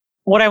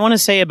What I want to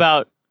say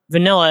about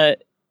vanilla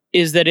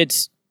is that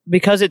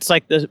because it's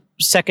like the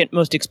second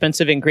most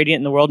expensive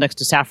ingredient in the world next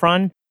to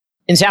saffron.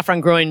 In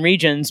saffron growing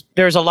regions,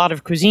 there's a lot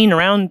of cuisine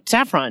around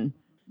saffron.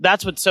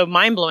 That's what's so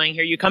mind-blowing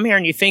here. You come here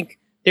and you think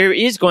there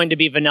is going to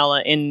be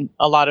vanilla in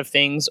a lot of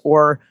things,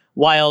 or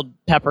wild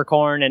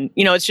peppercorn. And,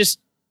 it's just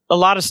a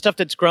lot of stuff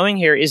that's growing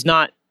here is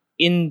not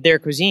in their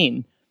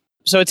cuisine.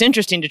 So it's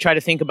interesting to try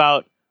to think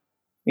about,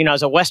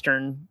 as a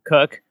Western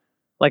cook,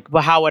 like,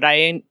 well, how would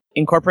I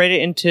incorporate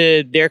it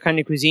into their kind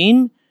of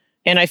cuisine?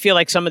 And I feel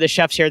like some of the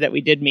chefs here that we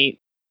did meet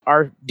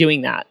are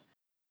doing that.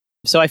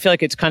 So I feel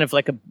like it's kind of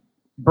like a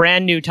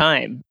brand new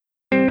time.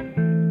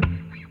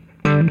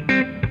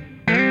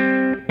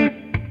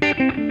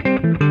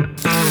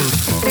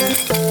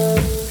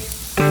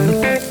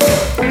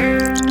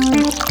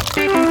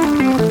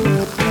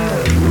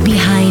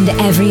 Behind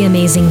every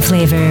amazing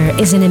flavor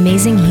is an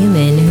amazing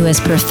human who has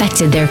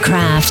perfected their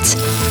craft.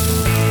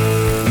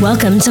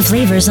 Welcome to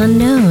Flavors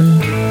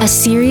Unknown, a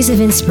series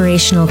of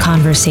inspirational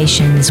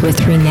conversations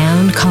with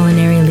renowned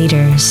culinary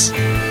leaders.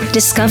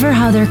 Discover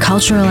how their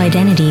cultural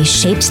identity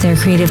shaped their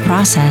creative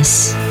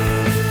process.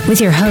 With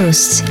your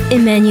host,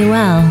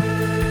 Emmanuel.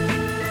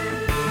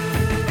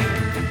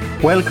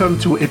 Welcome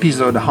to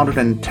episode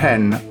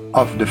 110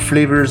 of the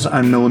Flavors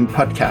Unknown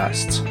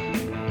podcast.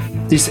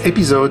 This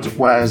episode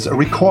was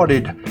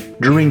recorded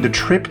during the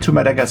trip to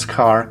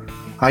Madagascar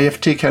I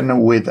have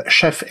taken with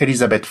Chef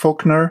Elizabeth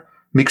Faulkner,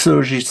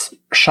 mixologist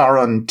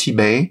Sharon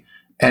Tibet,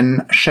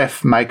 and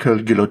Chef Michael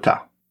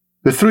Gulota.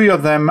 The three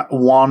of them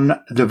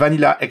won the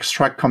Vanilla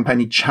Extract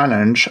Company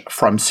Challenge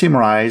from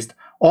Simrise,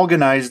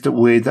 organized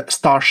with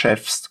Star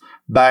Chefs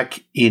back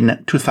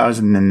in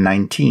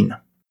 2019.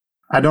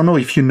 I don't know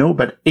if you know,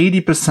 but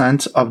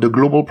 80% of the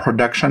global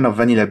production of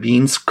vanilla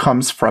beans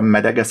comes from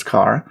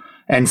Madagascar,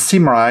 and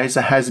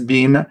Simrise has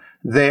been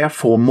there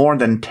for more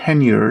than 10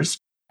 years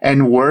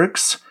and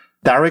works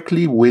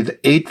directly with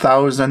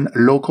 8,000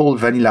 local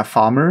vanilla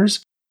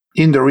farmers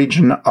in the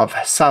region of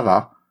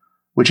Sava,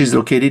 which is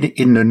located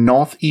in the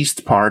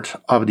northeast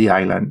part of the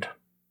island.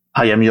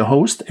 I am your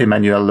host,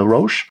 Emmanuel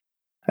Laroche.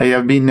 I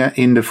have been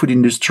in the food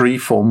industry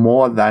for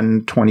more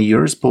than 20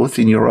 years, both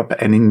in Europe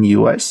and in the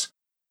US.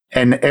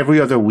 And every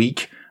other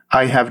week,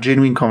 I have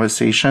genuine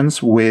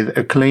conversations with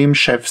acclaimed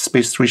chefs,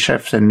 pastry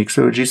chefs, and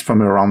mixologists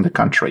from around the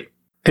country.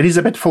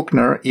 Elizabeth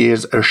Faulkner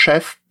is a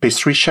chef,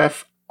 pastry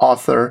chef,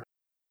 author,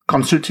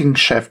 consulting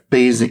chef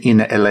based in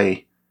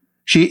LA.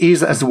 She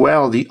is as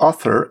well the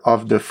author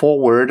of the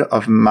foreword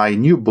of my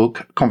new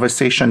book,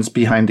 Conversations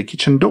Behind the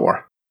Kitchen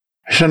Door.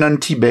 Sharon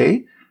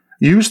Tibet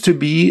used to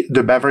be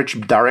the beverage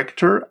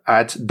director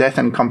at Death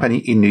 & Company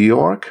in New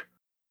York.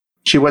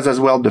 She was as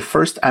well the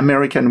first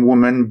American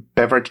woman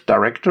beverage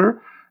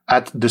director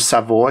at the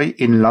Savoy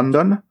in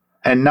London,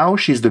 and now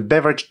she's the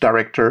beverage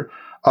director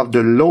of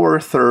the Lower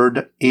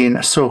Third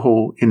in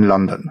Soho in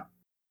London.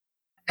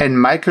 And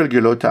Michael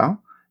Gulota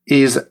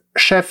is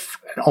chef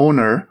and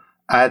owner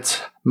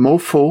at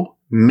Mofo,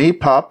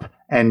 Maypop,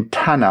 and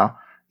Tana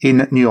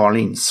in New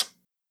Orleans.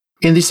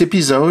 In this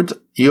episode,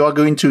 you are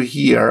going to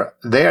hear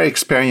their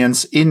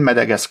experience in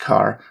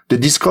Madagascar, the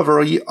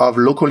discovery of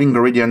local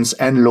ingredients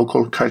and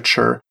local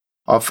culture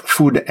of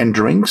food and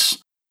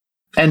drinks,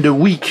 and the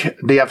week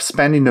they have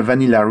spent in the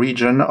vanilla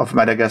region of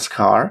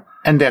Madagascar,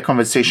 and their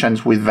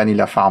conversations with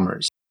vanilla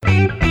farmers.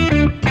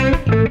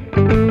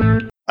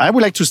 I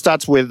would like to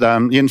start with,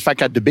 in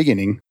fact, at the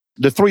beginning.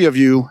 The three of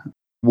you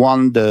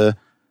won the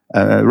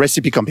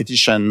recipe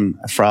competition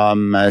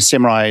from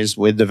Simrise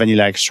with the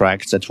vanilla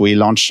extract that we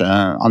launched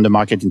on the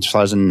market in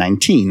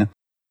 2019.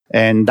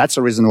 And that's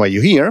the reason why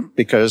you're here,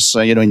 because,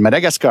 in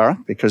Madagascar,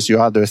 because you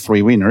are the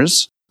three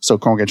winners. So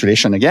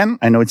congratulations again.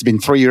 I know it's been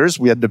 3 years.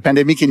 We had the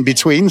pandemic in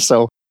between,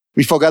 so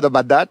we forgot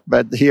about that,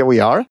 but here we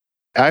are.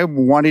 I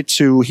wanted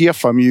to hear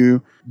from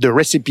you the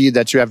recipe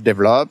that you have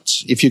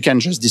developed. If you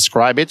can just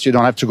describe it, you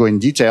don't have to go in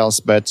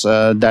details, but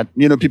that,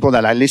 people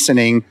that are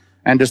listening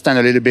understand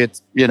a little bit,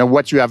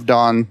 what you have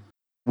done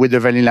with the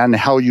vanilla and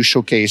how you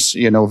showcase,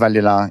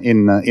 vanilla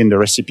in the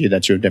recipe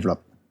that you've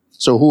developed.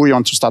 So who you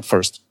want to start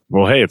first?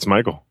 Well, hey, it's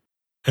Michael.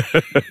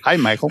 Hi,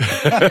 Michael.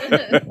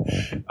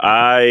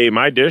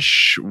 My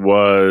dish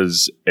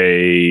was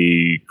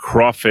a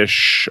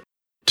crawfish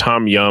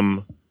tom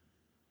yum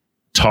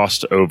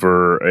tossed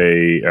over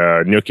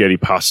a gnocchi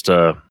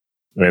pasta,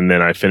 and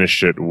then I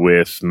finished it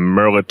with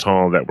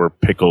merleton that were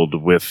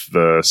pickled with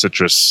the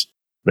citrus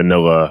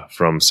vanilla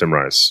from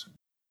Simrise.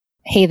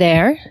 Hey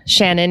there,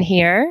 Shannon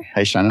here.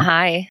 Hi, Shannon.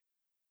 Hi.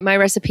 My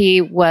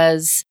recipe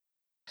was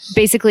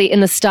basically in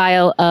the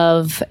style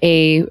of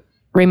a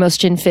Ramos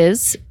Gin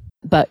Fizz,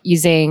 but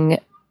using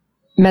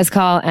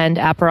mezcal and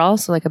Aperol,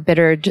 so like a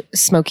bittered,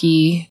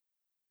 smoky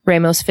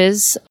Ramos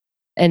Fizz,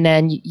 and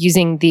then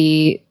using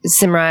the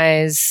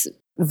Simrise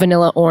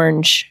vanilla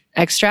orange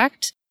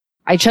extract.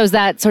 I chose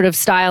that sort of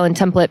style and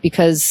template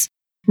because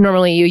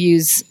normally you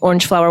use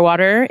orange flower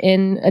water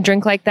in a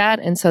drink like that.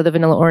 And so the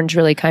vanilla orange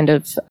really kind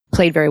of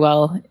played very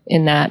well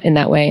in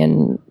that way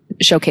and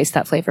showcased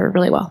that flavor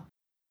really well.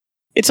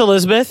 It's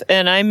Elizabeth,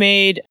 and I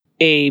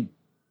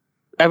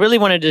really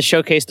wanted to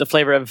showcase the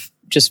flavor of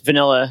just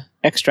vanilla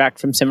extract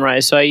from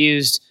Simrise. So I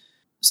used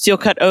steel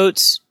cut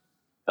oats,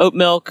 oat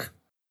milk,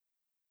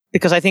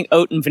 because I think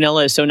oat and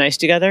vanilla is so nice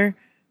together.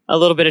 A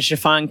little bit of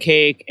chiffon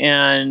cake,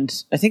 and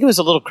I think it was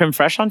a little creme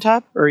fraiche on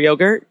top, or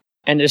yogurt,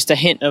 and just a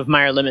hint of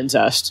Meyer lemon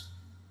zest.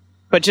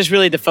 But just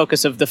really the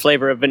focus of the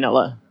flavor of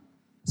vanilla.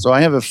 So I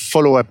have a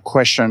follow-up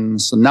question.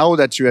 So now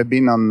that you have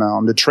been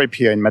on the trip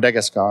here in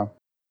Madagascar,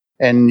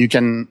 and you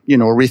can,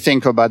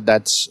 rethink about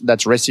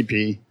that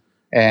recipe,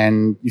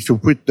 and if you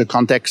put the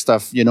context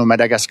of,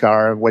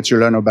 Madagascar, what you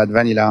learn about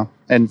vanilla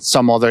and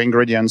some other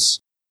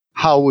ingredients,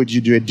 how would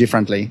you do it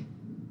differently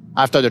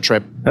after the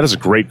trip? That is a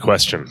great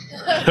question.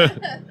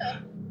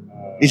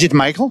 Is it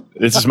Michael?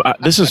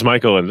 This is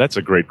Michael, and that's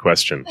a great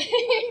question.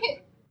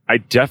 I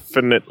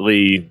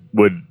definitely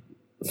would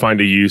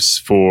find a use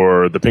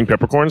for the pink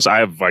peppercorns. I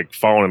have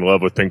fallen in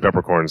love with pink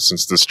peppercorns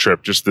since this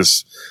trip. Just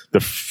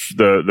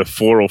the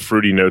floral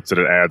fruity notes that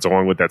it adds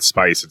along with that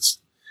spice.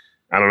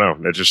 I don't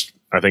know.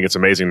 I think it's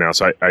amazing now.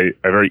 So I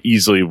very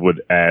easily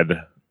would add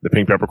the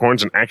pink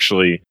peppercorns, and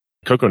actually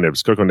cocoa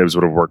nibs. Cocoa nibs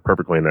would have worked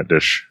perfectly in that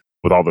dish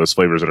with all those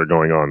flavors that are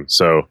going on.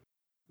 So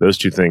those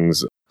two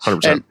things,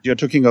 100%. And you're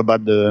talking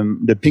about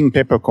the pink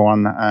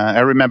peppercorn. I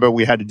remember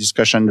we had a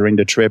discussion during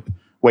the trip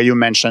where you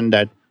mentioned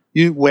that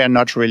you were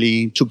not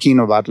really too keen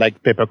about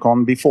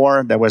peppercorn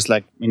before. There was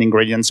in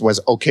ingredients was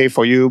okay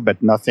for you,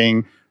 but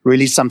nothing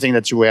really something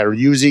that you were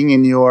using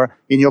in your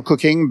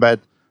cooking. But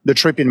the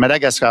trip in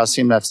Madagascar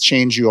seemed to have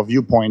changed your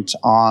viewpoint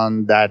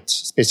on that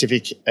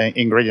specific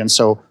ingredient.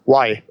 So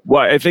why?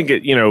 Well, I think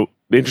the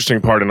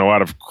interesting part in a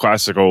lot of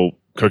classical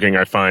cooking,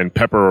 I find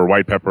pepper or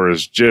white pepper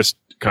is just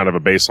kind of a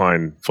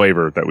baseline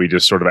flavor that we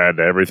just sort of add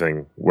to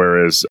everything.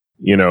 Whereas,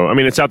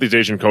 in Southeast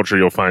Asian culture,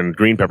 you'll find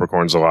green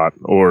peppercorns a lot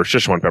or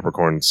Sichuan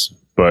peppercorns,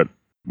 but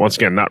once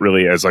again, not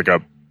really as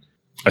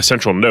a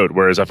central note.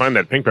 Whereas I find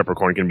that pink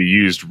peppercorn can be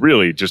used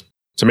really just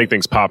to make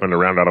things pop and to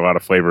round out a lot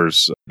of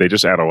flavors. They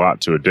just add a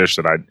lot to a dish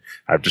that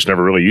I've just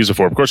never really used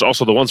before. Of course,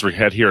 also the ones we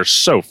had here are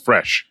so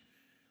fresh.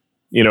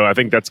 I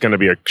think that's going to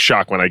be a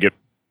shock when I get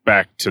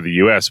back to the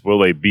U.S. Will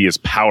they be as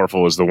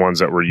powerful as the ones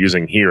that we're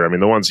using here?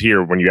 The ones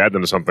here, when you add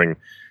them to something,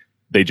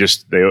 they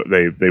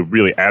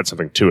really add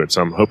something to it.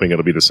 So I'm hoping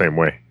it'll be the same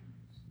way.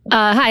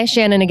 Hi,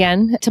 Shannon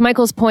again. To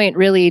Michael's point,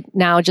 really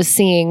now just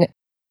seeing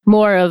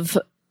more of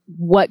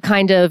what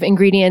kind of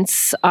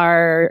ingredients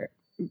are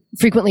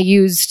frequently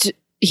used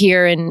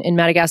here in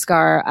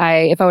Madagascar.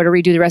 If I were to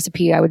redo the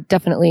recipe, I would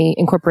definitely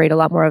incorporate a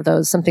lot more of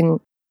those. Something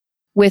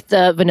with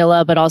the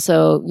vanilla, but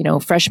also,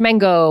 fresh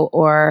mango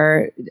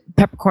or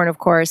peppercorn, of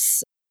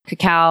course,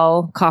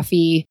 cacao,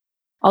 coffee.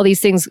 All these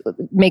things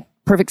make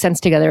perfect sense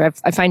together.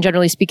 I find,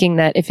 generally speaking,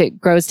 that if it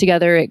grows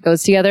together, it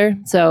goes together.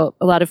 So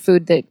a lot of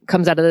food that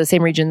comes out of the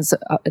same regions,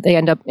 they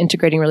end up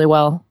integrating really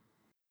well.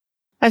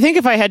 I think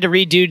if I had to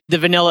redo the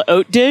vanilla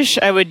oat dish,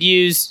 I would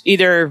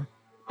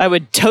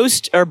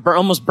toast or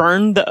almost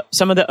burn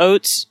some of the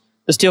oats,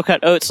 the steel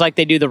cut oats, like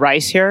they do the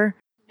rice here,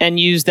 and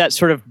use that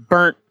sort of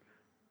burnt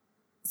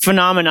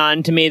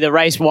phenomenon, to me, the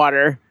rice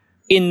water,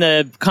 in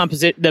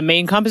the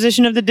main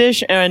composition of the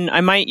dish. And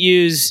I might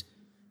use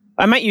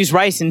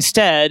rice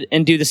instead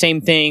and do the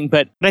same thing,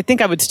 but I think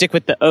I would stick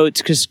with the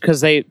oats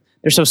because they're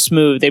so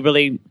smooth.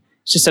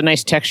 It's just a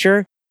nice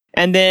texture.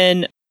 And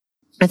then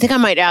I think I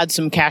might add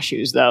some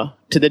cashews though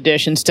to the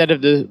dish instead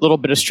of the little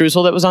bit of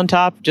streusel that was on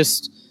top,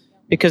 just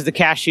because the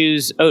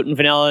cashews, oat and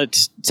vanilla,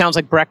 it sounds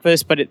like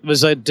breakfast, but it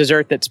was a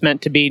dessert that's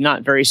meant to be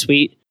not very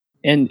sweet.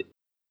 And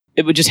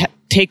it would just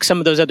take some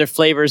of those other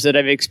flavors that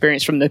I've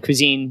experienced from the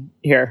cuisine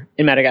here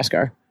in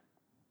Madagascar.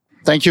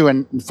 Thank you.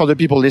 And for the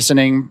people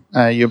listening,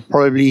 you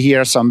probably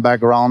hear some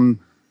background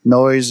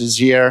noises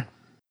here.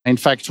 In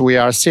fact, we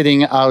are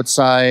sitting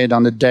outside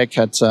on the deck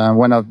at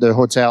one of the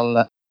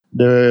hotel,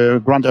 the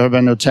Grand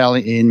Urban Hotel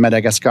in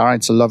Madagascar.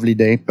 It's a lovely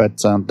day,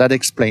 but that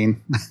explains,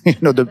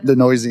 the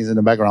noises in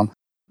the background.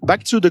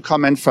 Back to the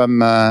comment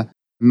from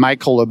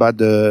Michael about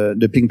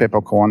the pink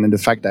peppercorn and the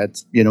fact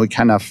that, it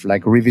kind of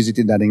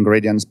revisited that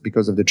ingredients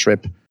because of the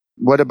trip.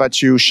 What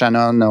about you,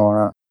 Shannon,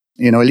 or,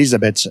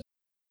 Elizabeth?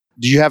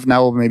 Do you have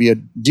now maybe a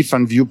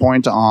different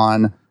viewpoint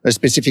on a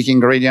specific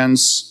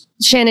ingredients?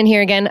 Shannon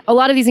here again. A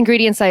lot of these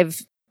ingredients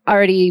I've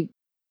already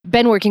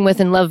been working with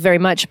and love very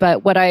much,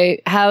 but what I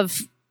have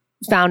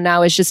found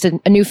now is just a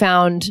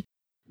newfound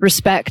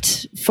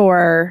respect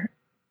for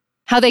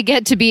how they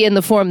get to be in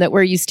the form that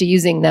we're used to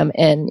using them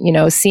in.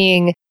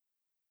 Seeing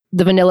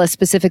the vanilla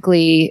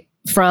specifically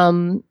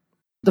from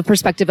the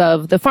perspective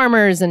of the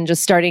farmers, and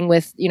just starting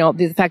with,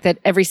 the fact that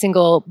every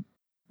single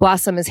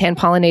blossom is hand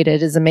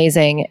pollinated is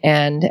amazing.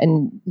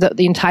 And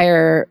the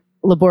entire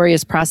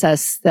laborious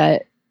process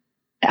that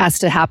has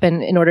to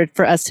happen in order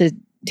for us to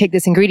take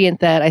this ingredient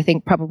that I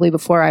think probably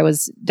before I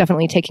was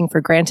definitely taking for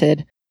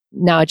granted.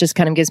 Now it just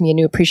kind of gives me a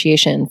new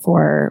appreciation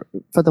for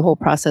the whole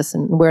process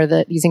and where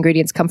these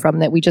ingredients come from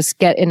that we just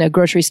get in a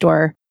grocery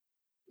store,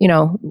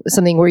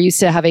 something we're used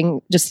to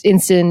having just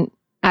instant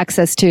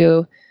access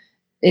to.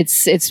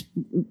 It's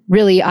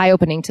really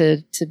eye-opening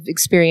to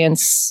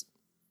experience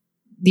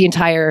the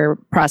entire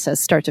process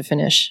start to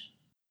finish.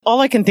 All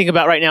I can think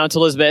about right now, it's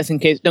Elizabeth, in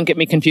case, don't get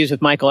me confused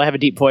with Michael. I have a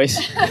deep voice.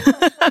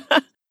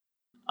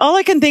 All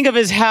I can think of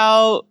is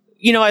how,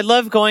 I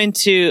love going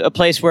to a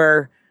place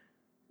where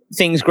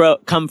things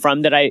come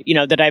from that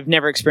that I've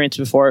never experienced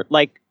before,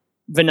 like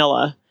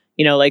vanilla,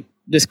 like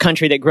this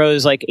country that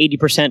grows like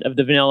 80% of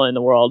the vanilla in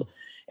the world.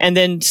 And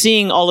then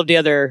seeing all of the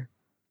other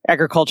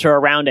agriculture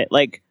around it.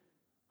 Like,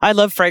 I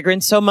love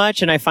fragrance so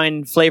much, and I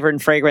find flavor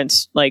and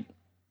fragrance like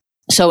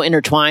so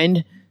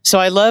intertwined. So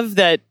I love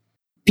that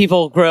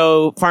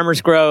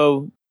farmers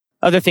grow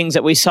other things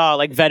that we saw,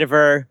 like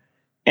vetiver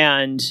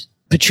and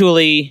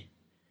patchouli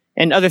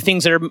and other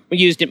things that are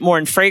used more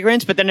in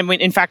fragrance. But then,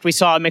 in fact, we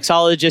saw a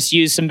mixologist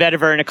use some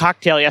vetiver in a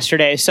cocktail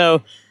yesterday.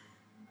 So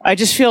I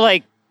just feel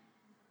like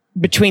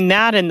between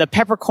that and the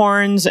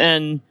peppercorns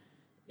and,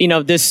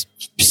 this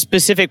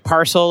specific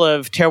parcel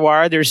of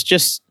terroir, there's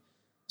just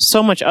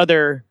so much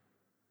other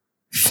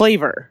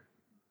flavor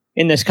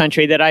in this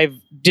country that I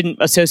didn't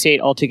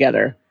associate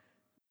altogether.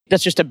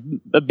 That's just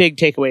a big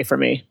takeaway for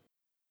me.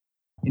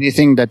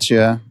 Anything that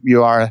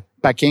you are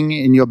packing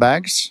in your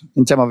bags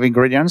in terms of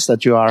ingredients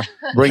that you are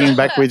bringing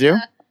back with you?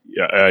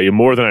 Yeah,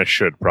 more than I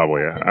should,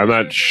 probably. I'm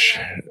not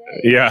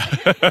yeah.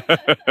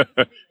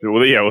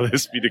 Will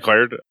this be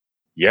declared?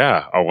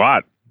 Yeah, a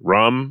lot.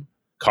 Rum,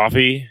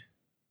 coffee,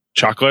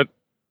 chocolate,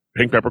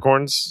 pink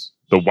peppercorns,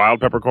 the wild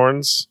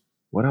peppercorns.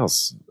 What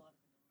else?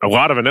 A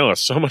lot of vanilla.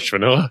 So much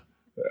vanilla.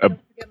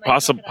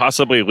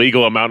 Possibly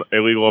illegal amount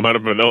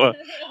of vanilla.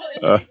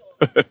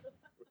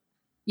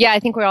 Yeah, I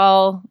think we're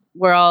all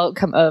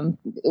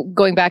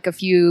going back a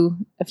few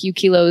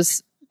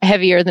kilos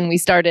heavier than we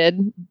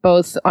started,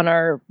 both on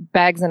our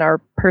bags and our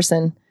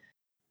person.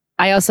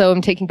 I also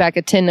am taking back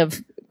a tin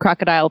of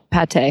crocodile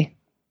pate.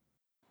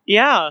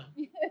 Yeah.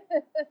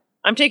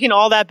 I'm taking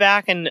all that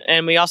back, and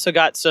we also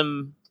got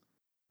some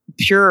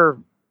pure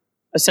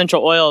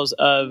essential oils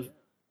of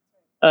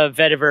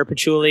vetiver,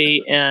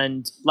 patchouli,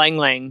 and ylang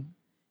ylang,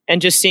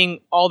 and just seeing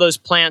all those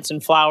plants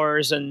and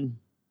flowers and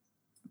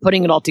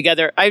putting it all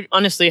together. I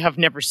honestly have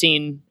never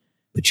seen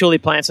patchouli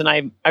plants, and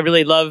I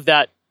really love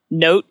that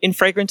note in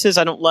fragrances.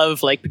 I don't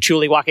love like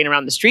patchouli walking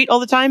around the street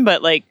all the time,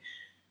 but like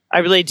I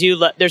really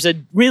do. There's a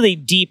really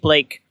deep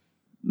like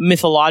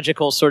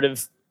mythological sort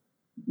of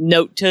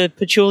note to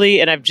patchouli,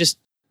 and I've just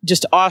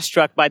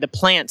awestruck by the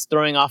plants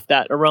throwing off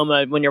that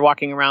aroma when you're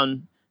walking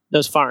around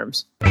those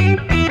farms.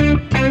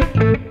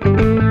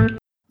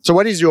 So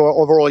what is your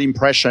overall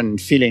impression,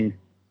 feeling,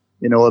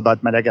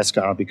 about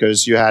Madagascar?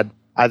 Because you had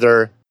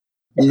either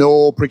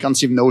no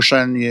preconceived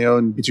notion,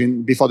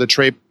 before the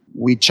trip,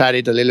 we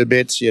chatted a little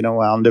bit,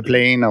 on the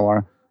plane,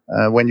 or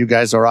when you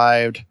guys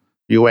arrived,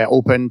 you were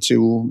open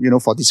to,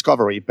 for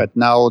discovery. But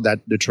now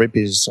that the trip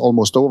is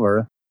almost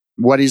over,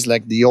 what is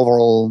like the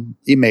overall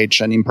image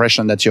and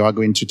impression that you are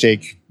going to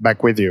take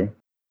back with you?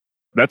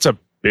 That's a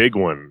big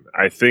one.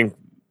 I think,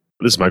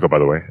 this is Michael, by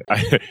the way.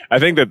 I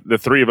think that the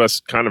three of us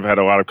kind of had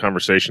a lot of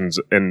conversations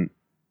we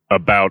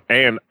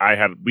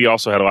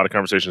also had a lot of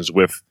conversations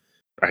with,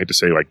 I hate to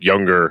say, like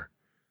younger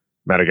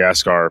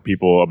Madagascar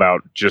people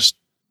about just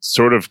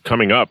sort of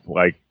coming up.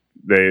 Like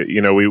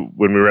when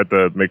we were at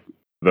the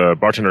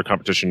bartender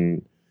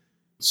competition,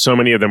 so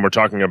many of them were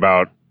talking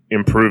about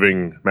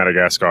improving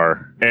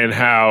Madagascar and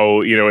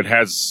how, it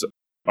has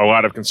a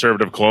lot of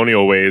conservative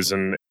colonial ways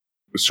and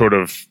sort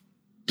of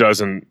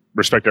doesn't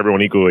respect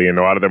everyone equally. And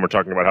a lot of them were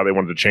talking about how they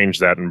wanted to change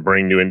that and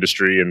bring new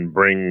industry and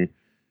bring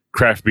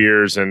craft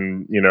beers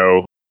and,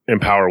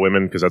 empower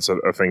women, because that's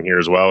a thing here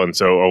as well. And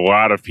so a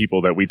lot of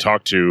people that we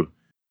talk to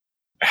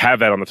have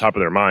that on the top of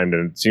their mind.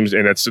 And it seems,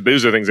 and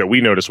these are things that we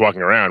notice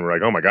walking around. We're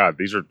like, oh my God,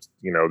 these are,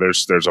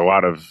 there's a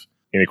lot of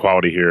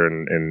inequality here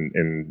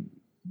and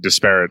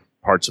disparate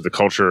parts of the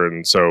culture.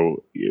 And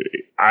so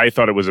I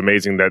thought it was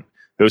amazing that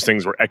those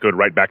things were echoed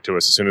right back to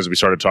us as soon as we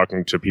started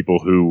talking to people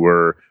who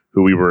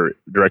we were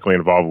directly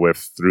involved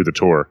with through the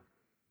tour.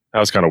 That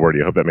was kind of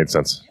wordy. I hope that made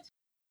sense.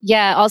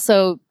 Yeah.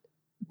 Also,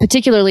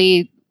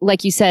 particularly,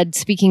 like you said,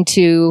 speaking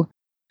to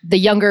the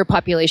younger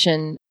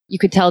population, you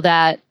could tell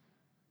that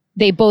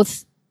they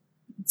both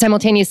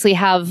simultaneously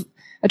have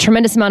a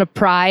tremendous amount of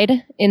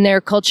pride in their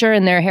culture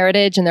and their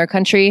heritage and their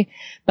country,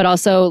 but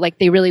also like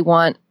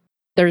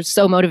they're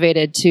so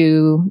motivated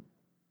to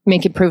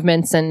make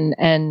improvements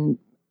and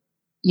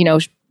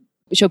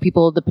show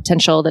people the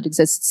potential that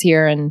exists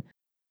here and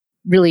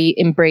really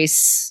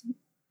embrace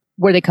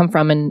where they come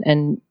from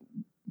and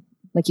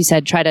like you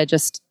said, try to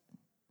just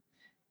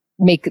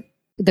make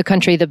the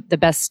country the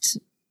best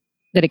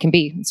that it can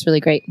be. It's really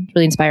great. It's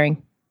really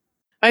inspiring.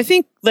 I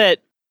think that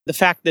the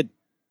fact that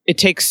it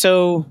takes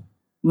so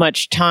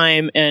much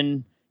time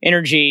and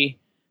energy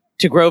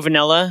to grow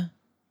vanilla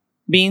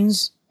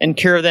beans and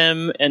cure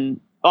them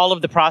and all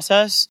of the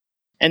process,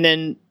 and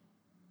then,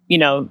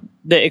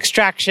 the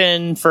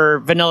extraction for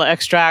vanilla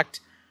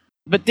extract.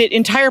 But the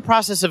entire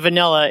process of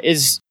vanilla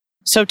is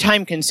so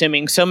time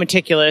consuming, so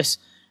meticulous.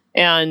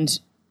 And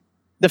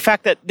the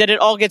fact that it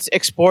all gets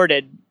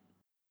exported,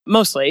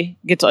 mostly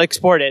gets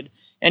exported,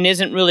 and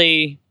isn't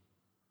really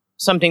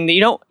something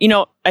that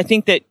I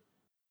think that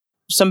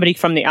somebody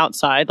from the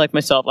outside, like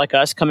myself, like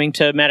us, coming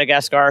to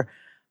Madagascar,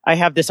 I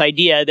have this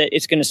idea that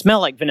it's going to smell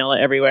like vanilla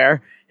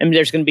everywhere. And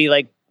there's going to be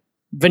like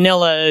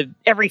vanilla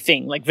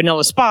everything, like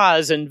vanilla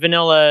spas and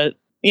vanilla,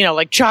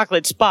 like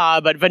chocolate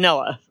spa, but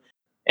vanilla.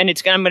 And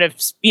it's going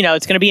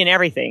to be in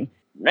everything.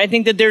 I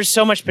think that there's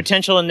so much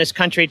potential in this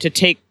country to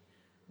take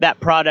that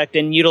product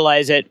and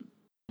utilize it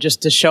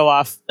just to show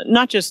off,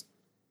 not just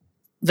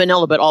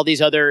vanilla, but all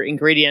these other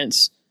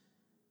ingredients,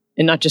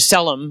 and not just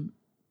sell them,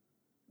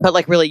 but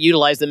like really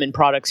utilize them in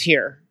products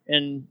here.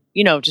 And,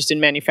 just in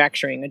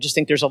manufacturing, I just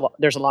think there's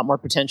a lot more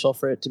potential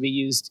for it to be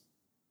used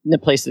in the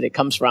place that it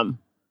comes from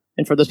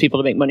and for those people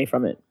to make money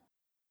from it.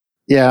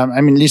 Yeah,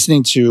 I mean,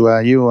 listening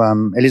to you,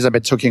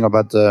 Elizabeth, talking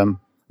about the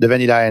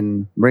vanilla,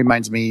 and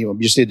reminds me,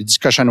 obviously, the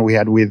discussion we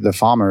had with the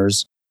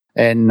farmers.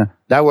 And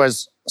that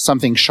was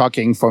something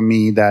shocking for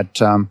me,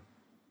 that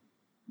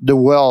the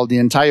world, the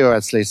entire,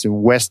 at least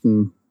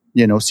Western,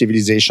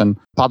 civilization,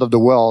 part of the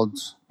world,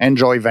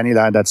 enjoy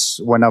vanilla. That's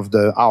one of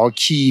our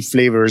key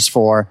flavors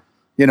for,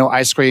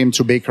 ice cream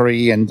to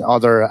bakery and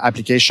other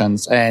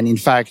applications. And in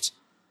fact,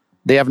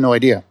 they have no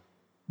idea.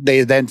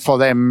 For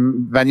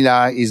them,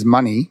 vanilla is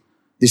money.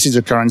 This is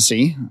a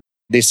currency.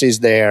 This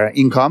is their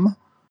income.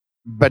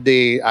 But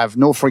they have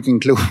no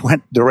freaking clue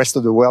what the rest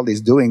of the world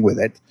is doing with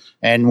it.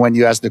 And when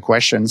you ask the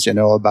questions,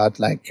 about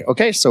like,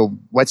 okay, so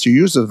what's your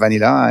use of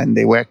vanilla? And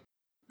they were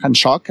kind of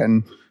shocked,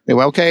 and they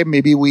were, okay,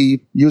 maybe we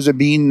use a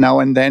bean now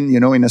and then,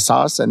 in a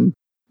sauce and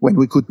when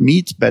we cook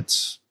meat,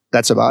 but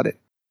that's about it.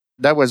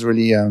 That was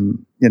really,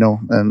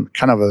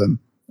 kind of a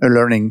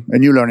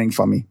new learning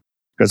for me,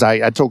 because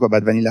I talk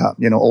about vanilla,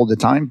 all the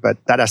time, but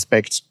that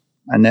aspect,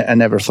 I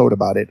never thought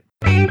about it.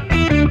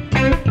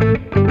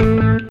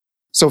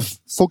 So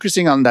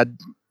focusing on that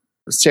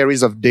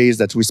series of days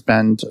that we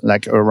spent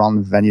like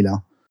around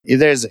vanilla, if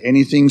there's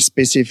anything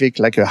specific,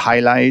 like a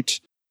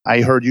highlight,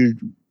 I heard you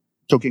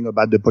talking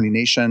about the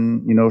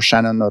pollination,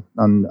 Shannon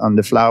on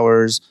the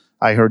flowers.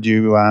 I heard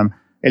you,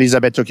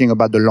 Elizabeth, talking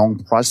about the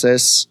long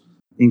process,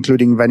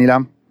 including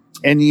vanilla.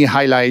 Any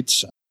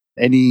highlights,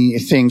 any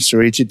things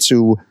related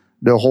to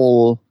the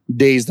whole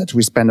days that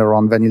we spend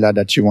around vanilla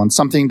that you want?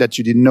 Something that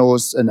you didn't know,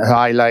 and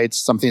highlights,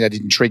 something that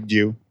intrigued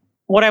you?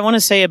 What I want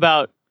to say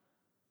about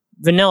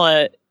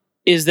vanilla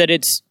is that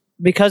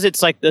because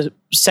it's like the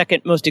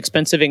second most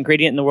expensive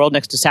ingredient in the world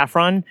next to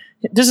saffron.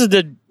 This is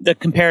the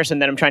comparison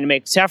that I'm trying to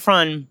make.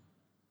 Saffron,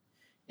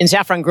 in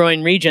saffron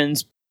growing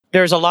regions,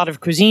 there's a lot of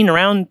cuisine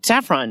around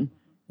saffron.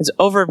 It's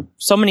over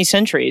so many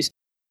centuries.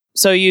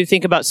 So you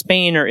think about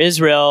Spain or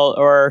Israel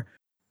or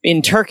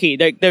in Turkey,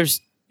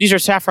 these are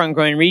saffron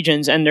growing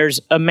regions, and there's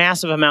a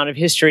massive amount of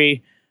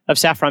history of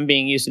saffron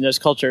being used in those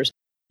cultures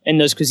and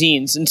those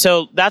cuisines. And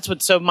so that's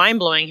what's so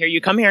mind-blowing here. You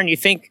come here and you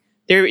think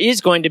there is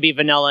going to be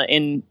vanilla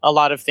in a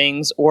lot of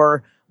things,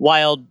 or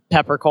wild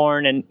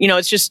peppercorn. And,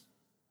 it's just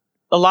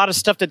a lot of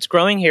stuff that's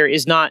growing here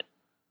is not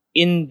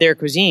in their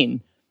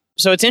cuisine.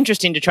 So it's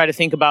interesting to try to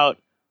think about,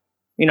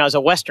 as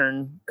a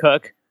Western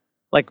cook,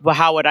 like, well,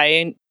 how would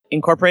I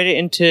incorporate it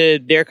into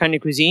their kind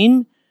of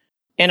cuisine?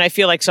 And I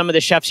feel like some of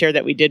the chefs here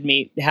that we did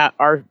meet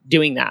are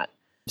doing that.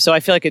 So I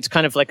feel like it's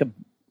kind of like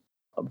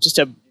just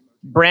a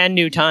brand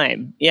new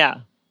time.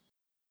 Yeah.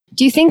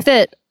 Do you think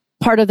that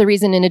part of the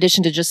reason, in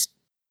addition to just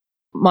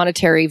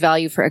monetary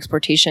value for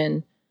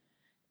exportation,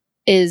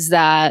 is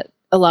that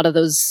a lot of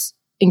those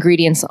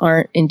ingredients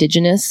aren't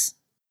indigenous?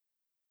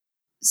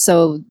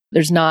 So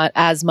there's not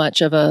as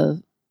much of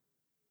a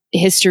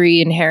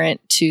history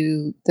inherent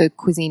to the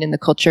cuisine and the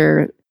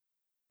culture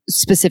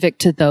specific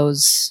to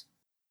those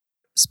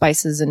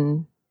spices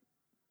and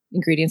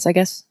ingredients, I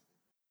guess?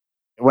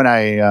 When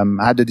I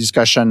had a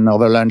discussion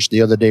over lunch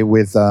the other day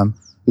with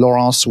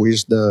Laurence, who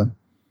is the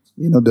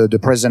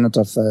president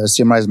of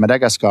Simrise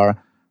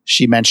Madagascar,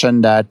 she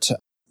mentioned that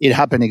it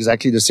happened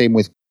exactly the same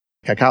with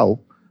cacao.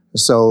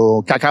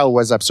 So cacao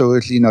was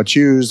absolutely not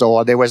used,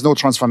 or there was no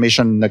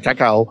transformation in the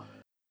cacao.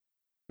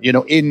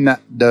 In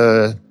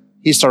the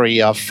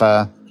history of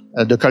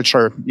the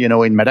culture,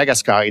 in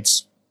Madagascar,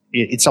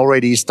 it's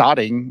already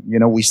starting.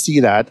 We see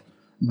that,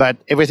 but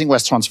everything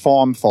was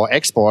transformed for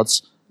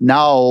exports.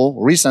 Now,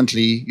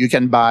 recently, you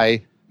can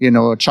buy,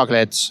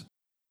 chocolate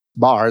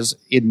bars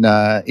in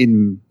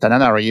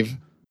Tananarive.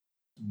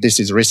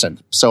 This is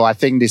recent. So I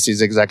think this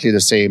is exactly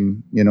the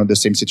same, the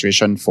same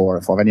situation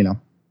for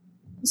vanilla.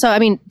 So, I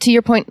mean, to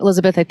your point,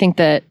 Elizabeth, I think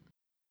that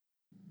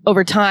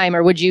over time,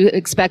 or would you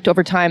expect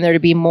over time there to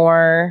be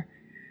more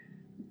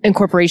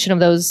incorporation of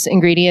those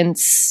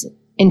ingredients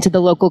into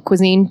the local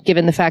cuisine,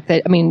 given the fact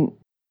that, I mean,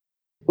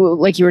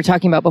 like you were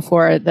talking about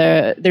before,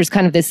 there's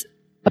kind of this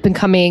up and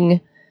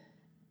coming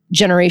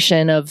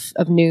generation of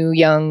new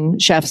young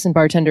chefs and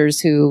bartenders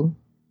who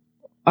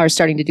are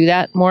starting to do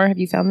that more. Have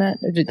you found that?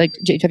 Like,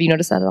 have you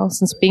noticed that at all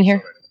since being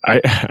here?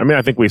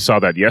 I think we saw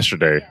that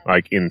yesterday,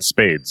 like in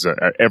spades.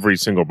 Every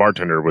single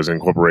bartender was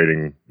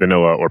incorporating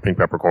vanilla or pink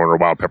peppercorn or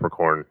wild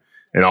peppercorn,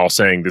 and all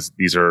saying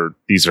these are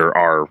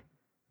our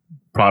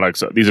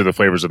products. These are the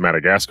flavors of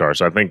Madagascar.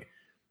 So I think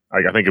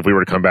if we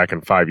were to come back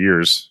in 5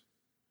 years,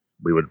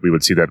 we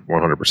would see that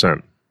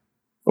 100%.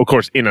 Of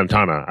course, in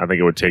Antana, I think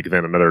it would take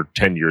then another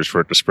 10 years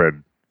for it to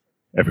spread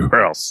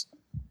everywhere else.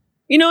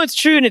 It's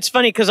true, and it's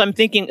funny because I'm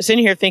sitting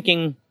here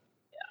thinking,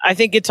 I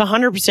think it's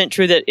 100%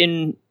 true that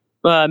in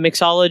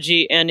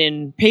mixology and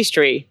in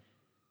pastry,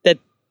 that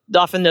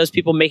often those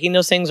people making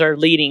those things are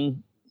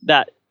leading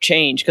that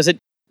change. Because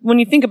when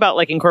you think about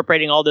like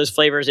incorporating all those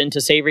flavors into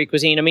savory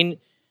cuisine, I mean,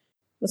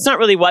 it's not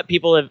really what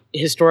people have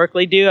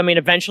historically do. I mean,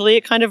 eventually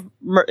it kind of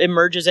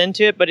emerges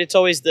into it, but it's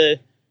always the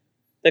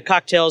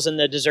cocktails and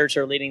the desserts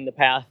are leading the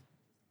path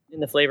in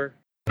the flavor.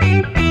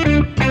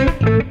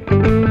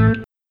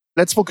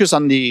 Let's focus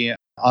on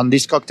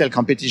this cocktail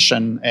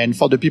competition. And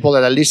for the people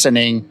that are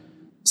listening,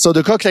 so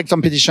the cocktail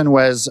competition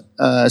was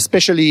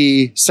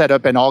specially set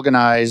up and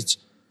organized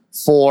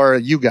for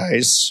you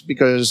guys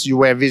because you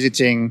were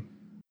visiting,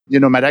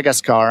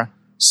 Madagascar.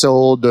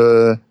 So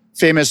the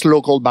famous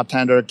local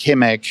bartender,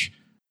 Kemek,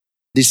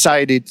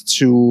 decided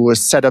to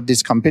set up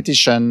this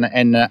competition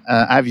and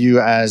have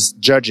you as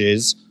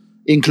judges,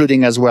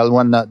 including as well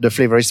the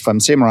flavorist from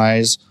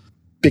Simrise,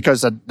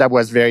 because that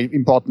was very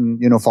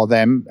important, for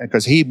them,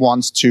 because he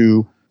wants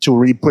to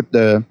really put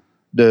the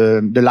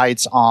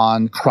lights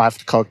on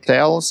craft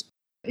cocktails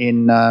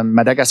in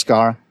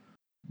Madagascar.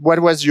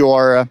 What was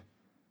your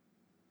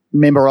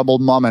memorable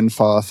moment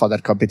for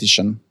that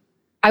competition?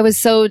 I was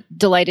so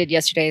delighted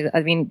yesterday.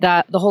 I mean,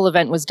 the whole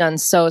event was done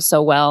so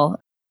well.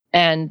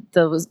 And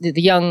the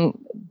young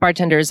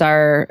bartenders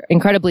are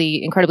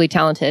incredibly, incredibly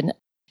talented.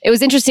 It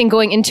was interesting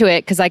going into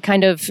it because I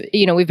kind of,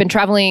 we've been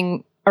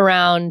traveling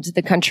around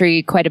the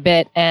country quite a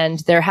bit, and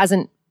there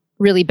hasn't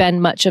really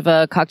been much of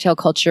a cocktail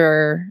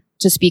culture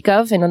to speak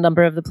of in a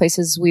number of the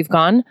places we've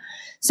gone.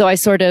 So I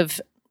sort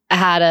of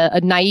had a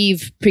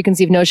naive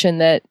preconceived notion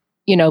that,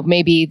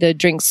 maybe the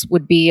drinks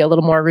would be a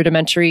little more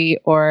rudimentary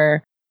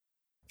or,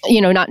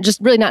 not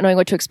knowing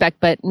what to expect,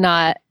 but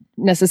not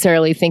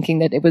necessarily thinking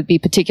that it would be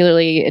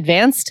particularly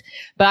advanced.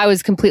 But I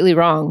was completely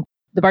wrong.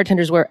 The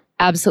bartenders were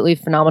absolutely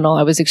phenomenal.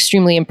 I was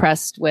extremely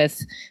impressed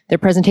with their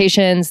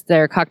presentations,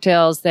 their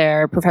cocktails,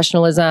 their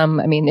professionalism.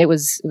 I mean, it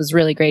was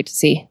really great to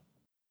see.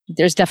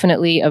 There's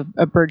definitely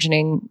a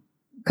burgeoning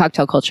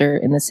cocktail culture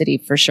in the city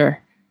for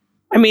sure.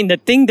 I mean, the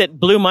thing that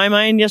blew my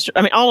mind yesterday,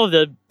 I mean, all of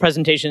the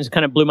presentations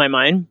kind of blew my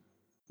mind.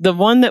 The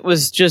one that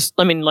was just,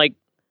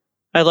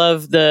 I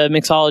love the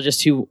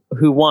mixologist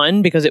who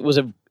won because it was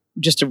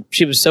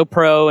she was so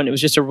pro and it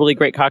was just a really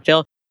great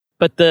cocktail.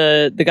 But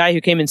the guy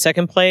who came in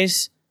second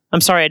place,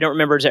 I'm sorry, I don't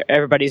remember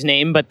everybody's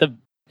name, but the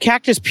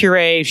cactus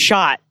puree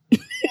shot,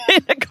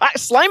 the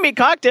slimy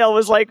cocktail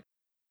was like,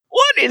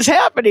 what is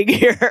happening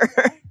here?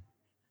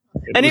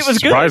 And it was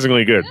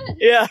surprisingly good.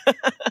 Yeah.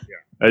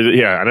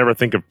 I never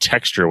think of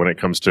texture when it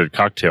comes to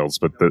cocktails,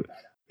 but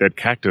that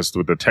cactus,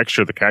 with the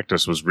texture of the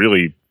cactus was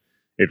really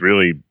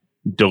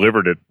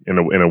delivered it in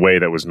a way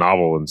that was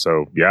novel. And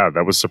so, yeah,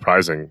 that was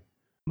surprising.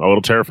 A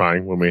little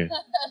terrifying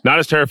not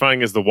as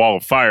terrifying as the wall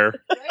of fire.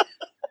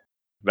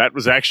 That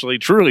was actually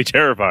truly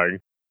terrifying.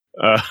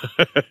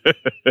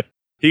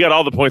 He got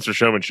all the points for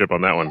showmanship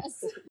on that one.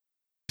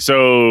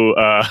 So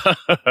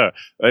that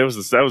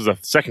was the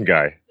second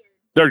guy.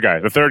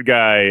 The third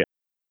guy,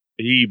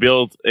 he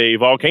built a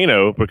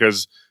volcano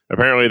because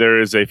apparently there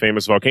is a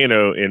famous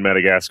volcano in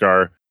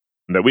Madagascar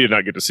that we did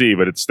not get to see,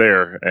 but it's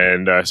there.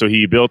 And so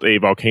he built a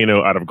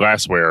volcano out of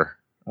glassware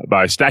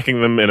by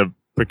stacking them in a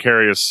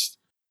precarious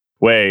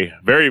way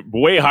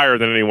higher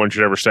than anyone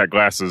should ever stack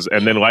glasses,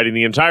 and then lighting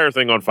the entire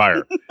thing on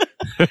fire.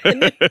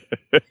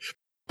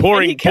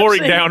 pouring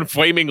down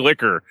flaming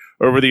liquor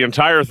over the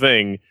entire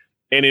thing,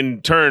 and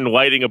in turn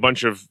lighting a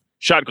bunch of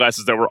shot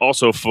glasses that were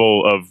also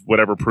full of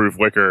whatever proof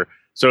liquor.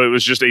 So it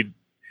was just and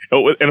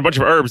a bunch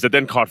of herbs that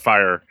then caught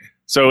fire.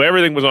 So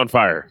everything was on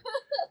fire.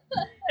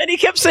 And he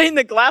kept saying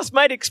the glass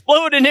might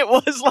explode, and it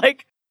was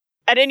like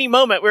at any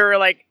moment we were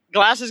like,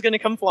 glass is going to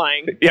come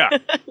flying. Yeah.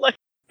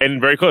 And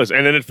very close.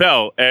 And then it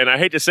fell. And I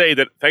hate to say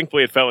that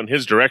thankfully it fell in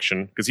his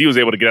direction because he was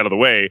able to get out of the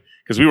way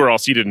because we were all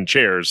seated in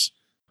chairs.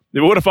 If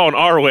it would have fallen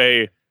our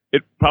way,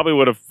 it probably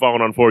would have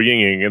fallen on poor Ying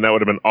Ying, and that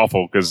would have been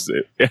awful because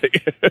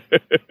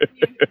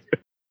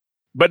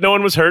but no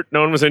one was hurt.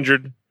 No one was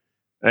injured.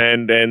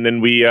 And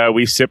then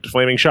we sipped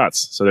flaming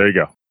shots. So there you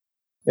go.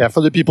 Yeah,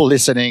 for the people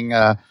listening,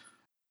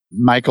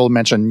 Michael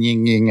mentioned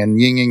Ying Ying, and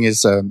Ying Ying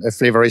is a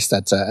flavorist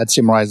at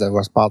Simrise that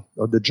was part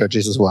of the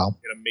judges as well.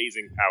 An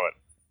amazing palate.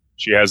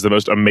 She has the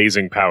most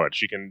amazing palate.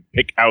 She can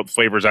pick out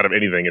flavors out of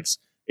anything.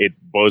 It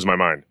blows my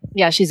mind.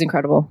 Yeah, she's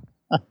incredible.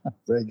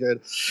 Very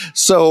good.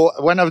 So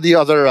one of the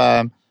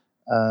other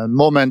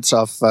moments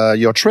of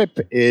your trip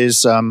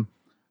is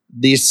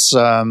this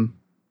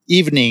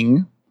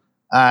evening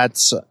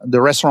at the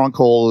restaurant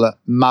called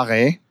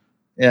Mare,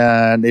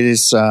 and it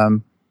is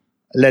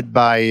led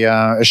by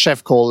a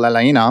chef called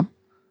Alaina.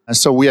 And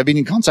so we have been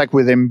in contact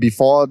with him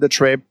before the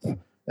trip,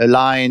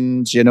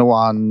 aligned,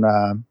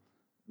 on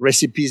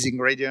recipes,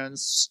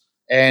 ingredients,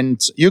 and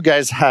you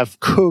guys have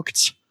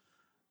cooked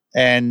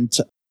and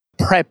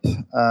prep,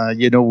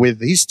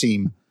 with his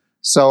team.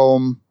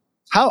 So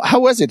how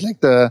was it?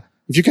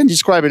 If you can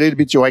describe a little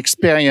bit your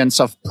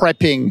experience of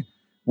prepping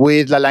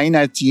with the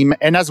Alaina team,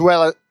 and as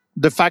well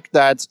the fact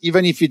that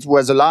even if it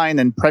was aligned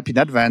and prep in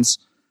advance,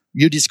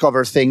 you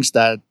discover things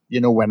that,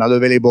 were not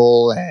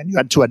available and you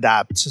had to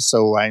adapt.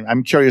 So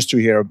I'm curious to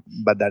hear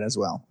about that as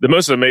well. The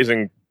most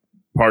amazing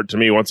part to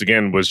me, once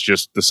again, was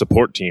just the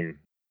support team.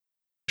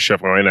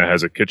 Chef Elena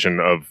has a kitchen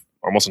of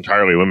almost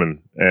entirely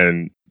women,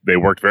 and they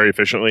worked very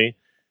efficiently.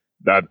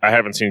 That I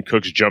haven't seen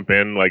cooks jump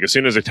in. Like, as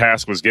soon as a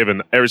task was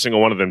given, every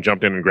single one of them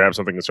jumped in and grabbed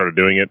something and started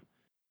doing it,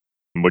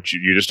 which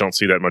you just don't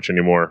see that much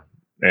anymore.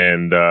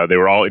 And they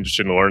were all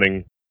interested in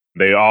learning.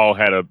 They all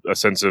had a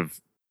sense of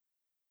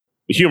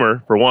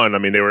humor, for one. I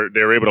mean, they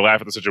were able to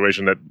laugh at the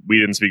situation that we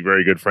didn't speak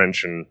very good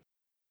French,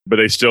 but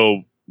they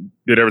still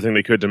did everything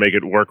they could to make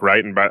it work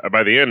right. And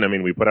by the end, I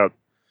mean, we put out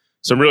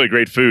some really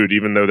great food,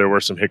 even though there were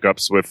some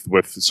hiccups with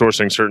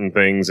sourcing certain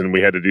things, and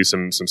we had to do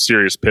some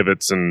serious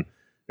pivots, and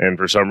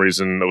for some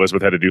reason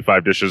Elizabeth had to do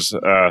 5 dishes.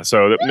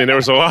 So I mean, there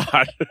was a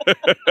lot.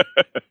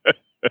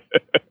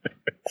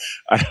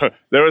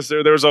 There was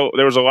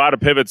a lot of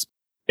pivots,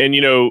 and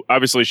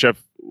obviously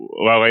Chef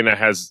Elena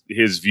has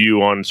his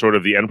view on sort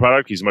of the end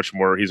product. He's much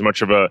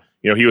of a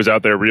he was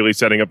out there really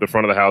setting up the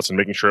front of the house and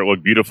making sure it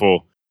looked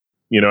beautiful.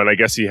 And I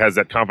guess he has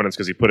that confidence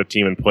because he put a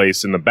team in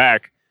place in the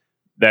back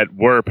that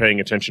were paying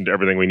attention to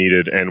everything we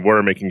needed and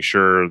were making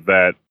sure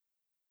that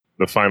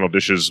the final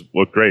dishes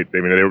looked great. I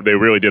mean, they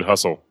really did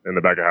hustle in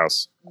the back of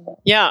house.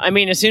 Yeah, I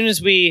mean, as soon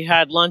as we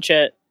had lunch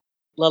at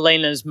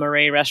Lelena's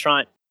Marais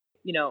restaurant,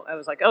 I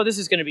was like, oh, this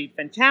is going to be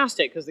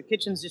fantastic because the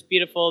kitchen's just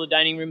beautiful. The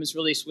dining room is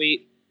really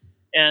sweet.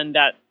 And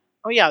that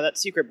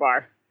secret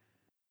bar.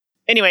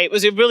 Anyway, it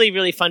was a really,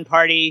 really fun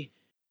party.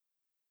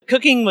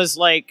 Cooking was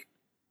like,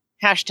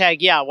 #,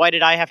 why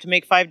did I have to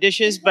make 5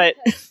 dishes? But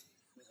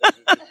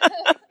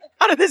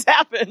how did this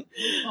happen?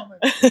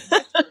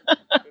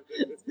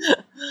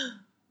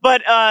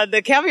 But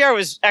the caviar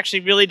was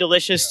actually really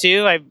delicious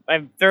too.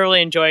 I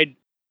thoroughly enjoyed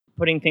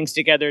putting things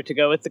together to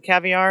go with the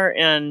caviar.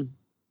 And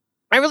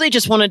I really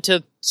just wanted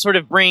to sort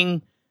of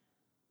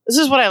this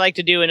is what I like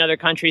to do in other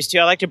countries too.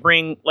 I like to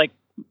bring like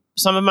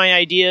some of my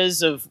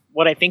ideas of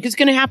what I think is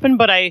going to happen,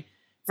 but I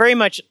very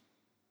much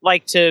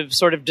like to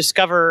sort of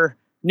discover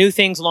new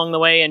things along the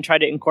way and try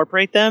to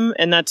incorporate them.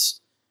 And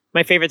that's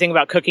my favorite thing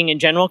about cooking in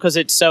general, because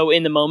it's so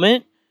in the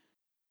moment.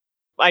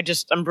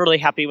 I'm really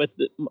happy with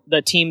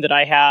the team that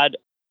I had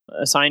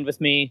assigned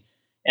with me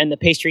and the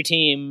pastry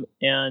team,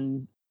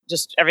 and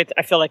just everything.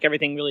 I feel like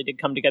everything really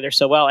did come together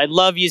so well. I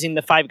love using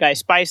the Five Guys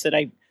spice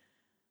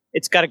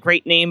it's got a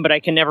great name, but I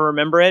can never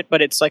remember it,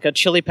 but it's like a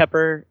chili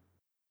pepper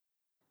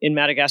in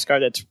Madagascar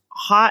that's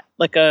hot,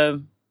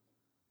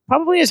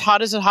 probably as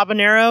hot as a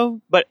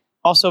habanero, but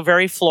also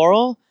very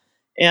floral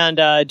and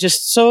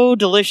just so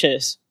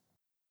delicious.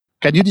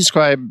 Can you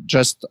describe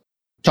just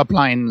top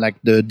line, like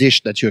the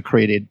dish that you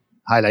created,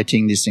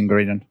 highlighting this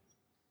ingredient?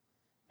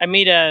 I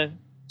made a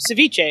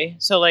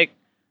ceviche. So I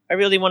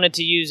really wanted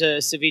to use a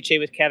ceviche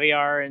with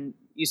caviar and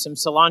use some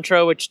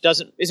cilantro, which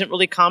isn't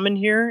really common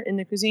here in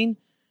the cuisine,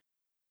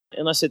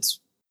 unless it's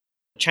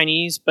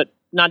Chinese, but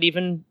not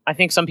even. I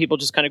think some people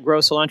just kind of grow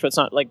cilantro. It's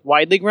not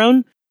widely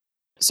grown.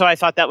 So I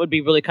thought that would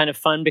be really kind of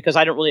fun because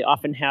I don't really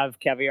often have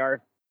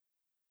caviar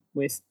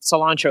with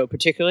cilantro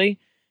particularly.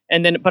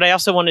 But I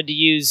also wanted to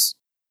use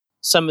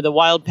some of the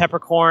wild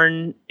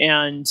peppercorn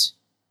and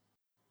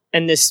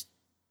this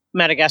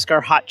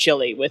Madagascar hot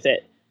chili with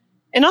it.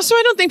 And also,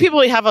 I don't think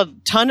people have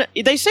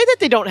they say that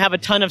they don't have a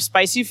ton of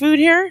spicy food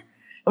here.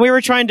 And we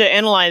were trying to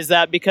analyze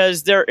that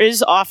because there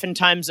is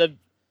oftentimes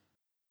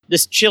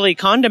this chili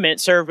condiment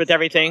served with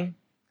everything.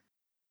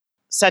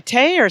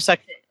 Satay or sake?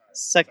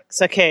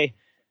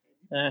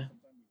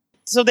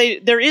 So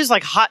there is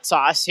hot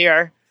sauce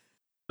here,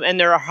 and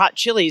there are hot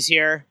chilies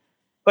here,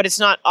 but it's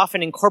not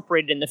often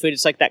incorporated in the food.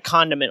 It's like that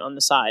condiment on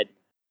the side.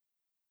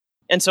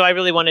 And so I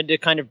really wanted to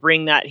kind of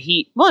bring that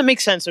heat. Well, it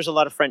makes sense. There's a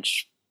lot of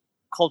French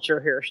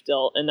culture here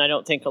still, and I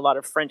don't think a lot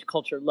of French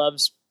culture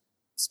loves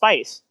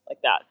spice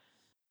like that.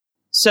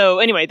 So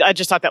anyway, I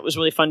just thought that was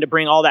really fun to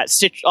bring all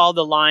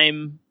the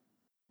lime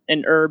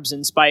and herbs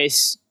and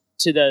spice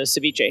to the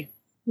ceviche.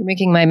 You're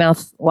making my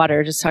mouth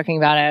water just talking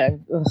about it.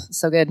 Ugh,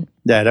 so good.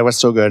 Yeah, that was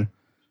so good.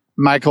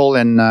 Michael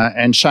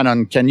and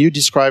Shannon, can you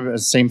describe the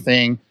same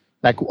thing,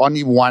 like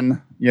only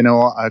one,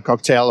 a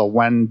cocktail or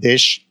one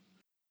dish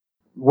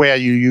where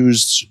you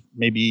used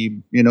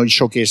maybe, you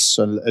showcase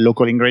a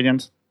local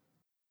ingredient?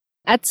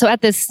 At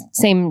this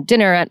same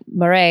dinner at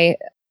Marais,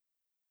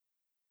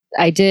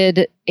 I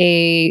did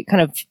a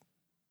kind of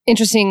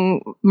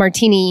interesting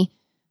martini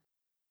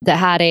that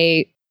had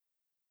a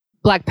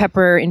black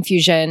pepper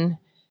infusion,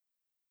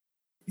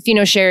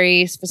 Fino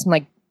sherry for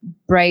some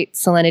bright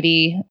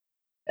salinity,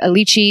 a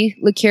lychee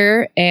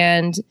liqueur,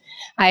 and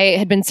I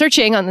had been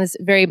searching on this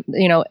very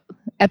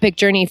epic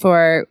journey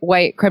for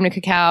white creme de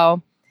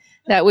cacao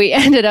that we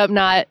ended up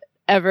not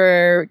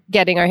ever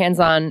getting our hands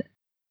on.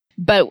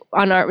 But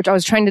which I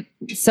was trying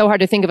so hard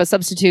to think of a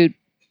substitute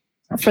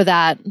for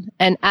that,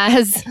 and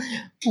as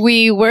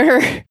we were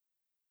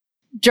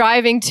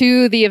driving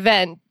to the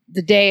event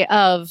the day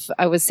of,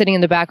 I was sitting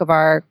in the back of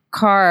our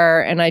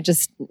car, and I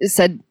just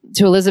said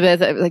to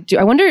Elizabeth,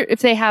 I wonder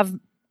if they have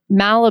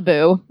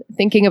Malibu,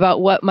 thinking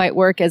about what might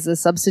work as a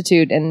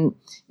substitute and,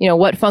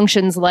 what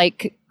functions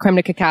like creme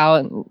de cacao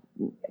and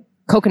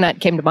coconut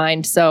came to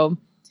mind. So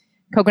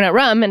coconut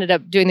rum ended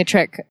up doing the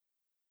trick.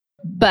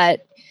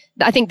 But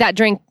I think that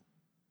drink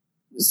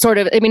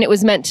it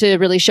was meant to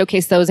really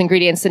showcase those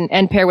ingredients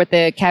and pair with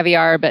the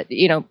caviar. But,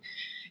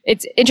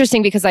 it's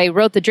interesting because I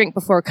wrote the drink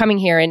before coming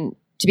here and,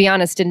 to be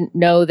honest, didn't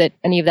know that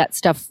any of that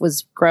stuff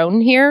was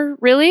grown here,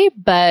 really.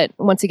 But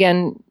once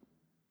again,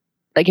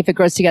 like if it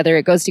grows together,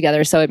 it goes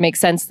together. So it makes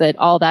sense that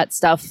all that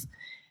stuff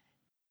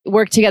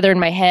worked together in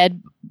my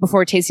head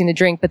before tasting the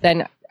drink, but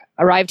then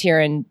arrived here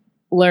and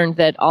learned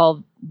that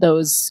all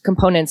those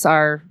components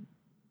are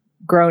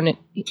grown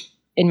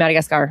in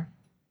Madagascar.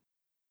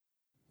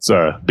 It's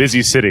a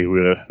busy city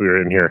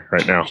we're in here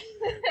right now.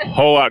 There's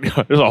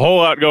a whole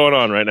lot going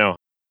on right now.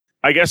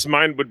 I guess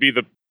mine would be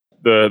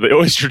the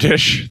oyster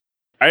dish.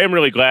 I am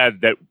really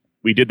glad that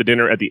we did the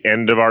dinner at the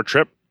end of our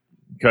trip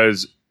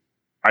because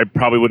I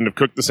probably wouldn't have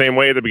cooked the same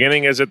way at the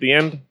beginning as at the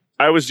end.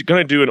 I was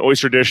going to do an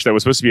oyster dish that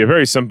was supposed to be a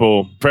very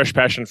simple fresh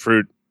passion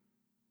fruit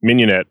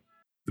mignonette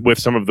with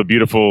some of the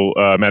beautiful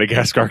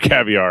Madagascar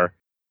caviar.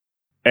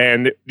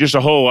 And just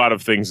a whole lot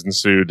of things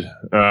ensued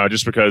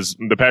just because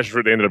the passion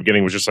fruit they ended up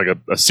getting was just like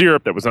a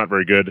syrup that was not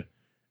very good.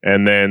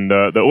 And then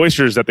the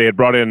oysters that they had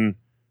brought in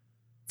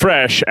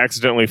fresh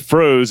accidentally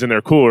froze in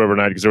their cooler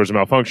overnight because there was a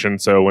malfunction.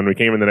 So when we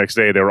came in the next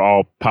day, they were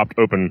all popped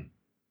open.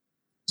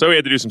 So we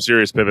had to do some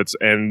serious pivots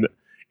and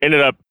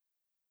ended up,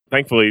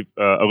 thankfully,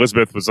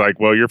 Elizabeth was like,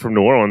 well, you're from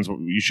New Orleans.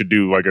 You should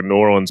do like a New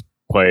Orleans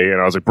play. And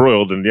I was like,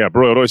 broiled. And yeah,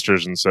 broiled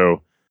oysters. And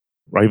so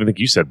I even think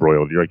you said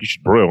broiled. You're like, you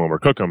should broil them or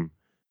cook them.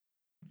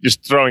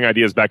 Just throwing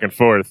ideas back and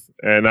forth.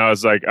 And I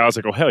was like,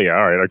 oh, hell yeah.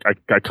 All right.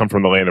 I come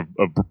from the land of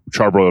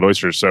charbroiled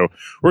oysters. So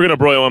we're going to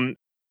broil them.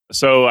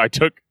 So I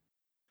took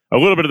a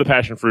little bit of the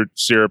passion fruit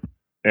syrup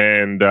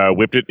and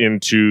whipped it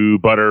into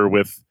butter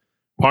with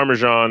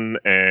Parmesan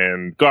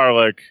and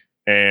garlic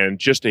and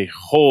just a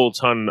whole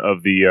ton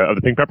of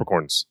the pink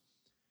peppercorns.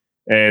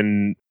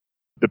 And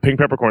the pink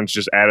peppercorns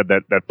just added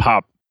that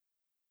pop,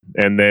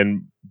 and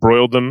then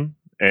broiled them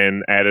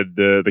and added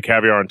the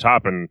caviar on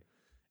top, and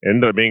it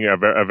ended up being a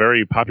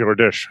very popular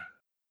dish.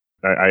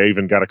 I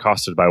even got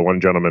accosted by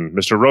one gentleman,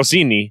 Mr.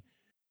 Rossini,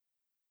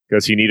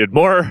 because he needed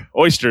more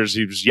oysters.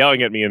 He was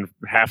yelling at me in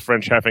half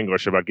French, half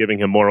English about giving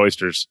him more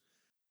oysters.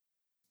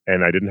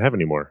 And I didn't have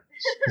any more.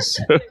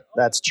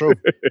 That's true.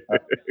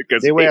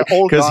 Because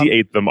he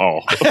ate them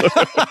all.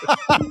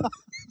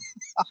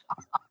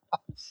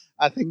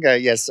 I think,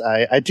 yes,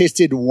 I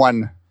tasted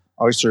one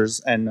oysters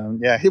and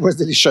it was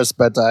delicious,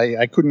 but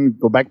I couldn't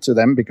go back to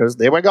them because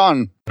they were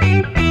gone.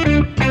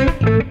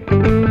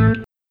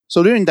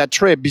 So during that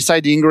trip,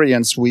 beside the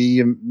ingredients,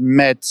 we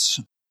met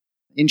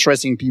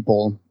interesting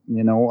people,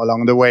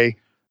 along the way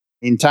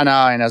in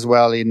Tana and as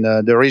well in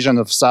the region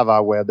of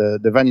Sava where the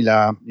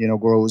vanilla,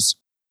 grows,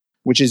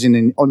 which is in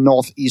the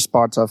northeast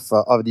part of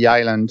the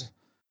island.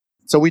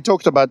 So we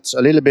talked about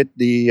a little bit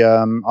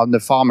on the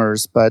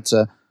farmers, but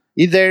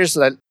if there's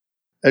a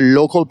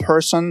local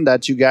person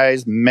that you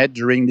guys met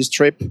during this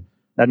trip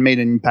that made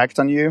an impact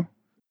on you?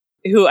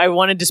 Who I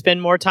wanted to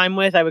spend more time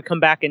with, I would come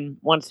back and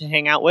wanted to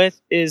hang out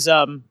with, is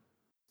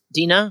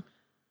Dina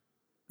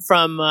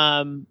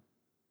from,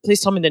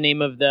 please tell me the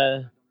name of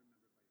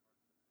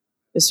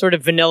this sort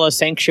of vanilla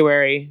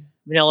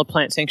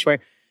plant sanctuary.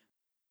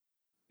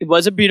 It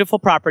was a beautiful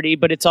property,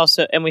 but it's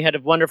also, and we had a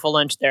wonderful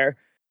lunch there.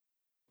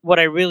 What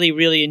I really,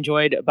 really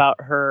enjoyed about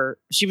her,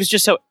 she was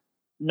just so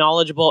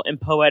knowledgeable and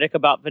poetic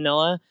about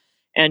vanilla,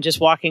 and just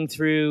walking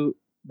through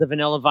the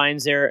vanilla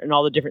vines there and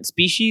all the different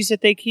species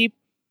that they keep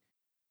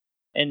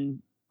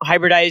and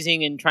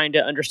hybridizing and trying to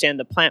understand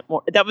the plant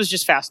more. That was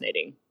just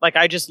fascinating. Like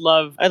I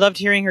loved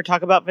hearing her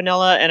talk about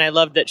vanilla, and I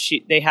loved that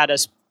they had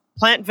us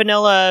plant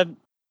vanilla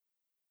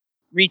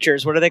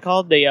reachers. What are they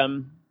called?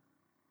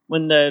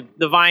 When the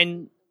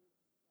vine,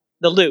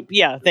 the loop.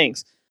 Yeah,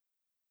 thanks.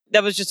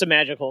 That was just a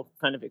magical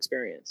kind of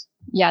experience.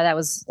 Yeah, that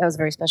was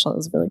very special. It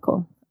was really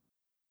cool.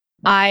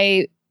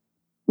 I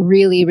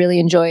really, really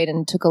enjoyed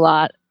and took a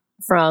lot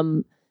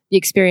from the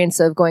experience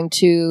of going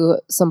to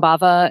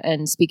Sambava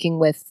and speaking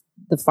with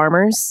the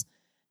farmers,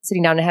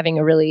 sitting down and having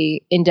a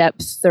really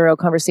in-depth, thorough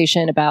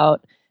conversation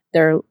about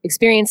their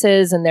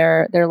experiences and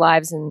their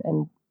lives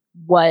and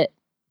what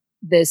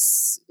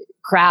this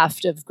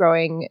craft of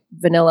growing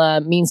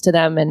vanilla means to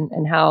them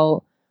and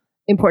how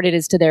important it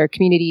is to their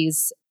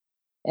communities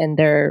and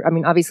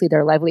obviously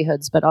their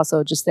livelihoods, but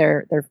also just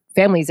their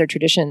families, their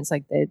traditions.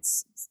 Like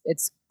it's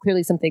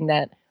clearly something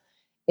that,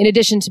 in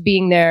addition to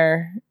being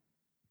their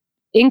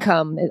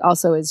income, it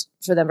also is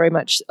for them very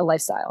much a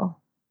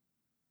lifestyle.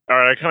 All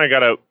right, I kind of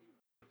got a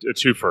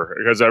twofer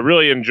because I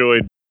really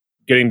enjoyed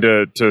getting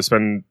to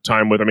spend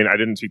time with. I mean, I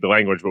didn't speak the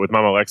language, but with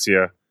Mama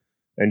Alexia,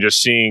 and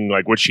just seeing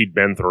like what she'd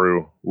been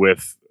through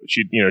with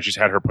she's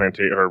had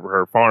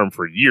her farm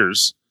for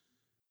years,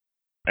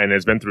 and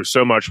has been through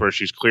so much where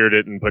she's cleared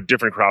it and put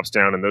different crops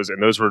down, and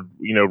those were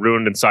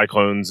ruined in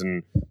cyclones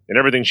and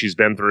everything she's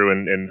been through,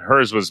 and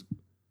hers was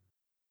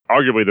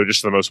arguably they're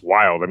just the most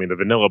wild. I mean, the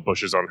vanilla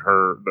bushes on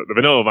her, the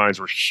vanilla vines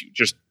were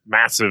just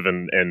massive,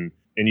 and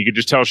you could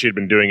just tell she had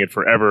been doing it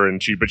forever.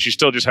 But she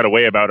still just had a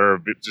way about her,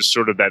 just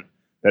sort of that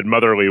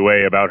motherly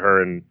way about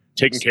her, and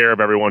taking care of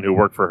everyone who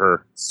worked for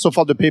her. So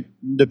for the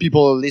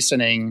people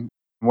listening,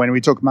 when we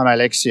talk Mama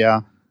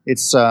Alexia,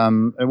 it's a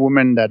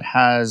woman that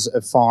has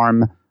a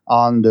farm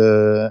on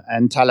the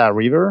Antala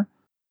River.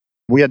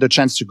 We had the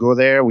chance to go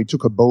there. We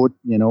took a boat,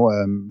 We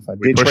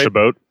pushed a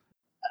boat.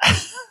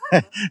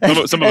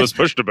 Some of us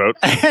pushed a boat.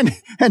 And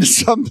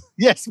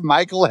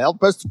Michael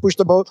helped us to push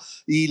the boat.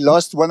 He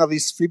lost one of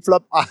his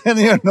flip-flop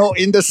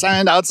in the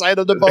sand outside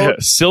of the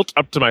boat. Silt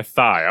up to my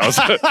thigh. I was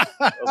like,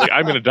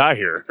 I'm going to die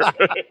here.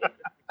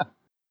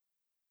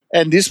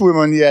 And this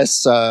woman,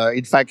 yes,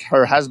 in fact,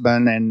 her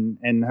husband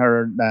and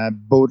her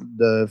bought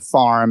the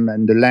farm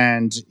and the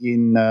land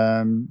in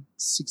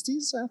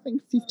 60s, I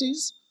think,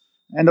 50s.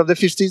 End of the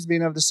 50s,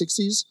 beginning of the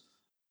 60s.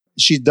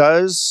 She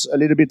does a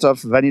little bit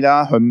of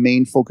vanilla. Her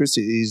main focus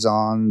is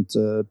on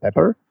the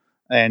pepper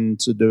and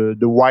the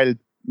wild,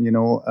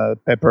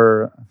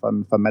 pepper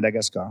from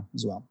Madagascar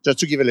as well. Just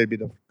to give a little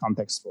bit of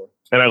context for.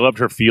 And I loved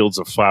her fields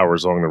of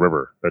flowers along the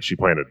river that she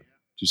planted.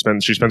 She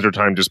spends her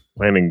time just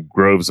planting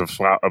groves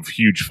of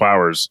huge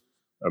flowers.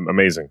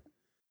 Amazing.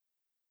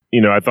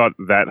 I thought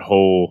that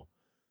whole,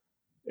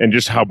 and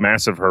just how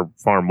massive her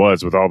farm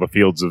was, with all the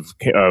fields of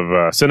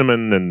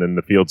cinnamon and then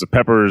the fields of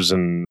peppers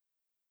and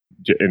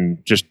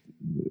just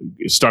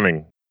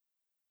stunning.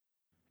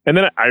 And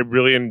then I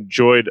really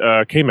enjoyed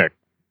Kamek.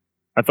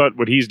 I thought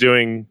what he's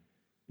doing,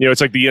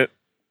 it's like the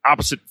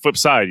opposite flip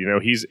side.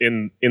 He's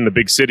in the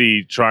big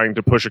city trying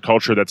to push a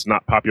culture that's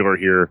not popular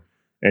here,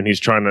 and he's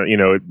trying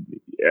to,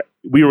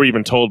 we were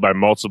even told by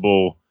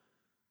multiple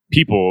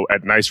people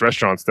at nice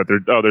restaurants that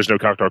there's no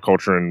cocktail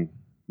culture in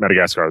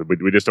Madagascar.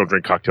 We just don't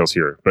drink cocktails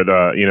here. But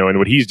and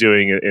what he's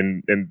doing,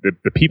 and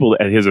the people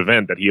at his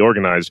event that he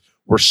organized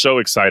were so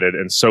excited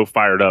and so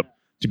fired up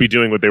to be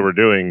doing what they were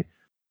doing.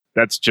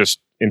 That's just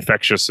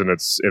infectious, and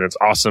it's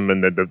awesome,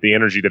 and the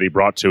energy that he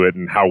brought to it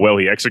and how well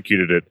he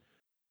executed it,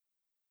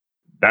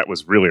 that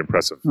was really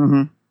impressive.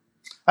 Mm-hmm.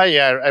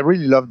 I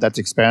really loved that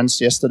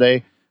experience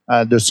yesterday.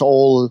 This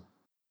whole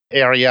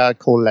area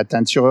called La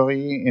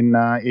Teinturerie in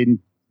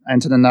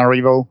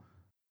Antananarivo,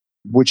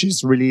 which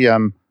is really a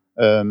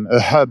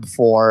hub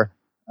for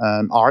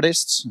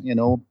artists,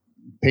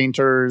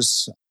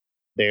 painters.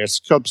 There's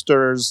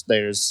sculptors.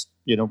 There's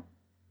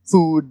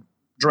food,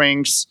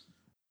 drinks,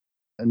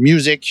 and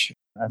music.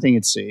 I think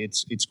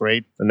it's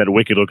great. And that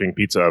wicked looking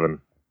pizza oven.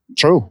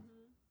 True.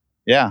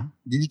 Yeah.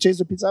 Did you taste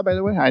the pizza, by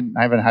the way? I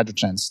haven't had a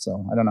chance,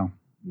 so I don't know.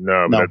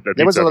 No. That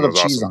there was a lot of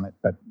cheese awesome on it,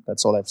 but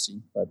that's all I've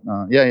seen. But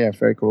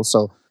very cool.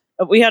 So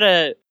we had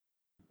a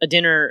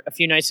dinner a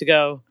few nights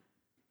ago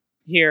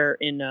here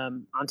in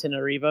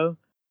Antananarivo.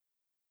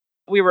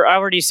 We were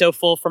already so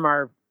full from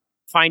our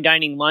fine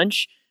dining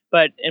lunch,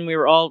 and we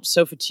were all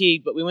so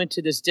fatigued, but we went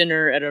to this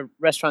dinner at a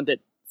restaurant that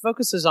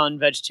focuses on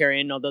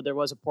vegetarian, although there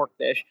was a pork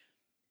dish,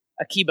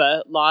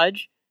 Akiba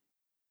Lodge.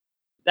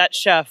 That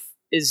chef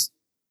is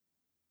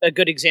a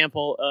good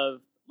example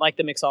of, like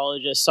the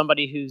mixologist,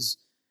 somebody who's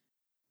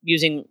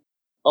using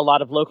a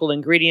lot of local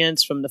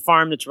ingredients from the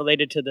farm that's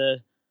related to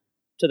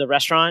the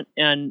restaurant.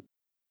 And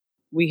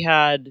we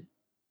had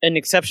an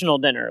exceptional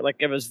dinner. Like,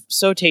 it was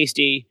so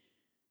tasty.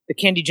 The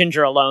candy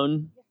ginger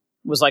alone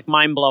was like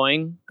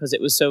mind-blowing because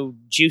it was so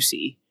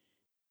juicy.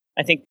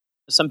 I think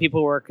some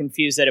people were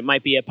confused that it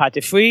might be a pâte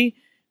de fruits,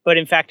 but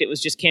in fact it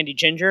was just candy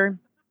ginger.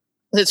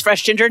 It's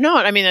fresh ginger? No,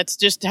 I mean, that's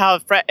just how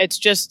it's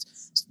just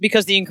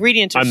because the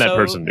ingredients are I'm that so...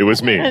 person. It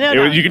was me.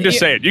 No. You can just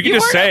say it. You can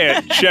just say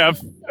it, chef.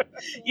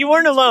 You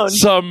weren't alone.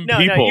 Some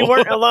people. No, you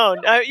weren't alone.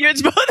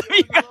 It's both of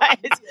you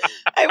guys.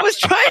 I was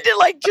trying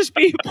to just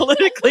be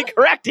politically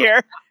correct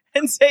here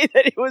and say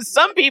that it was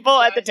some people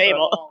at the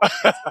table.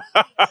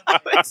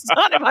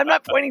 I'm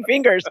not pointing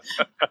fingers.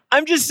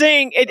 I'm just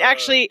saying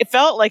it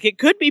felt like it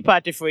could be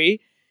pâte de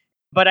fruits,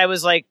 but I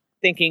was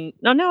thinking,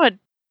 no,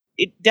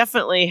 it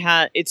definitely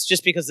had. It's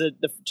just because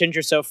the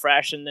ginger's so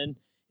fresh, and then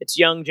it's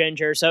young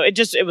ginger, so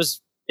it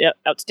was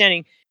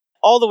outstanding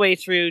all the way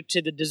through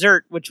to the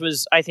dessert, which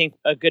was, I think,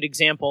 a good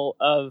example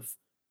of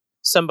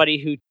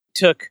somebody who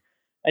took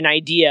an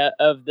idea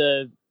of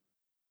the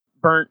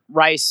burnt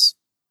rice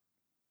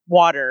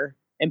water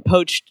and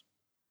poached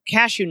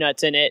cashew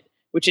nuts in it,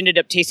 which ended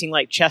up tasting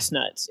like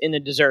chestnuts in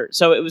the dessert.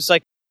 So it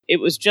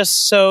was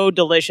just so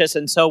delicious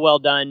and so well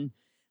done.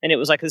 And it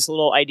was like this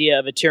little idea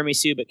of a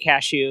tiramisu, but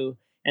cashew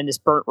and this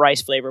burnt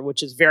rice flavor,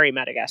 which is very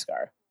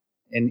Madagascar.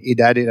 And it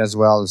added as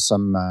well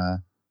some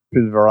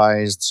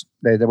pulverized,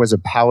 there was a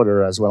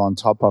powder as well on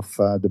top of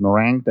the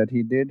meringue that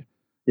he did.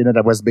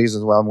 That was based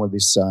as well with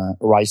this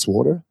rice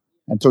water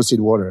and toasted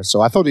water. So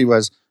I thought it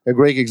was a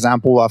great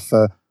example of,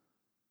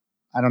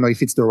 I don't know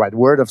if it's the right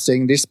word of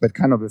saying this, but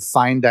kind of a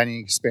fine dining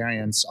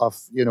experience of,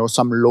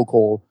 some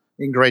local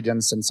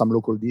ingredients and some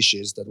local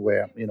dishes that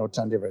were,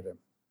 turned over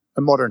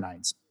a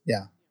modernized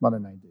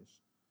dish.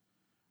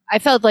 I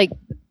felt like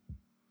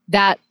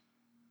that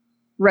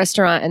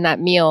restaurant and that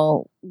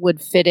meal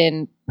would fit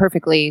in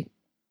perfectly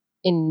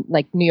in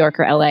like New York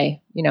or LA.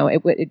 You know,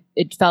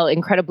 it felt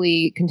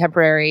incredibly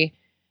contemporary,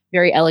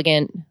 very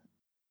elegant,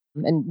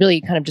 and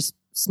really kind of just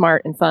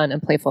smart and fun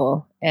and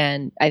playful.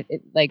 And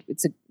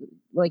it's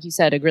like you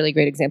said, a really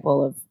great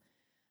example of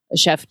a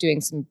chef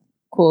doing some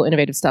cool,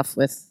 innovative stuff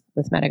with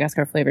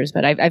Madagascar flavors.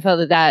 But I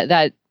felt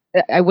that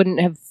I wouldn't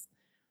have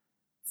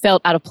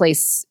felt out of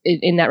place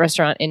in that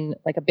restaurant in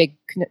like a big,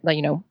 like,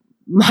 you know,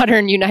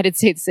 modern United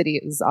States city.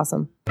 It was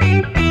awesome.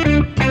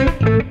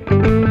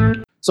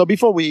 So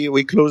before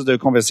we close the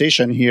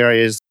conversation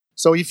here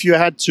so if you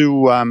had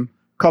to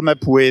come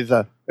up with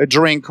a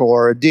drink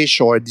or a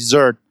dish or a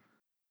dessert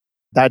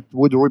that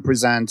would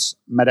represent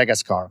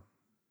Madagascar,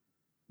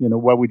 you know,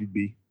 what would it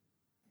be?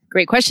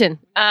 Great question.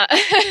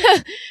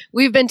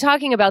 We've been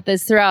talking about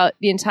this throughout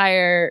the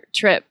entire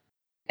trip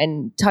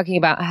and talking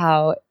about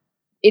how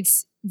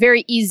it's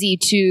very easy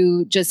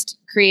to just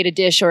create a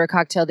dish or a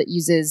cocktail that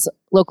uses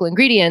local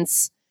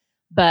ingredients.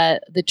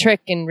 But the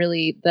trick and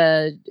really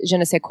the je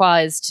ne sais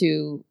quoi is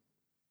to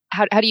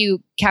how do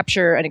you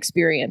capture an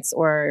experience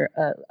or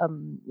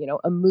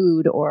a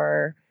mood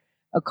or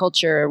a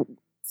culture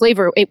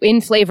flavor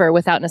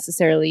without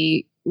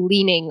necessarily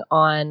leaning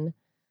on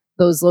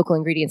those local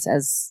ingredients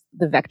as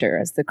the vector,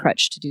 as the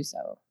crutch to do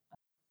so.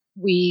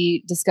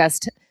 We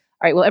discussed,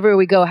 all right, well, everywhere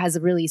we go has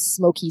a really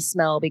smoky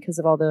smell because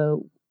of all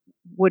the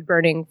wood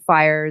burning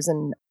fires.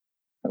 And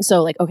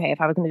so like, okay, if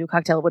I was going to do a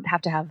cocktail, it would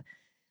have to have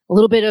a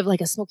little bit of like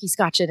a smoky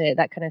scotch in it,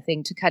 that kind of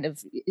thing, to kind of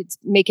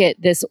make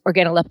it this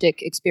organoleptic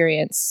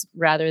experience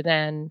rather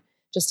than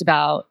just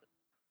about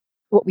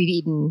what we've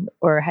eaten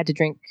or had to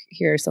drink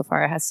here so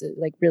far. It has to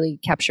like really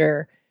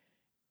capture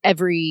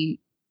every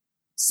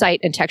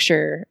sight and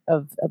texture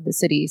of the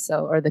city,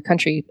 or the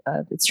country.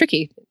 It's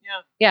tricky.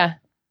 Yeah.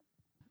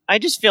 I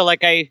just feel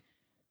like I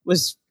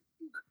was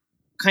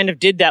kind of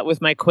did that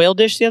with my quail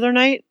dish the other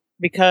night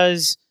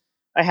because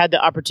I had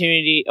the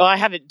opportunity. Oh, I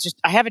have it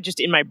just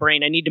in my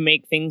brain. I need to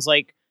make things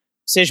like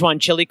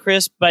Sichuan chili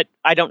crisp, but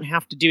I don't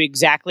have to do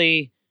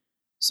exactly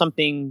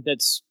something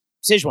that's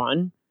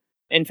Sichuan.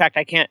 In fact,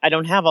 I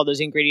don't have all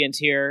those ingredients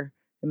here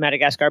in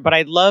Madagascar, but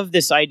I love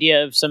this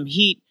idea of some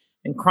heat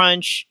and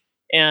crunch.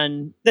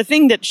 And the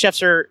thing that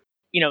chefs are,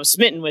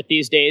 smitten with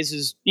these days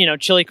is,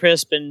 chili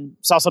crisp and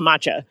salsa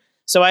matcha.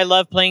 So I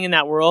love playing in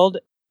that world.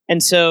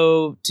 And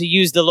so to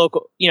use the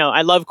local,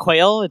 I love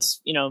quail.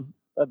 It's,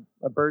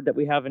 a bird that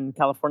we have in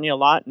California a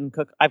lot and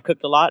I've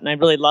cooked a lot and I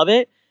really love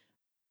it.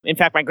 In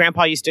fact, my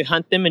grandpa used to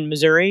hunt them in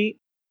Missouri.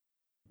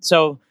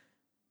 So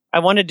I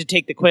wanted to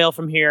take the quail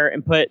from here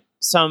and put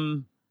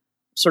some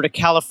sort of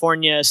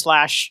California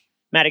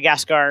 /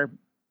 Madagascar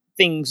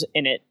things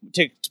in it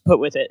to put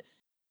with it.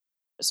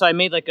 So I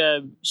made like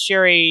a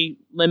sherry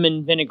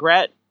lemon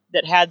vinaigrette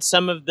that had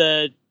some of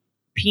the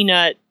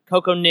peanut,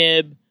 cocoa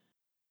nib,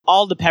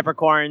 all the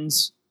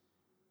peppercorns,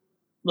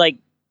 like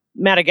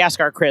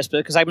Madagascar crisp,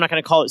 because I'm not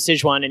going to call it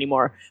Sichuan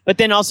anymore. But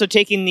then also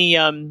taking the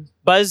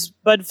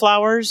buzzbud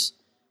flowers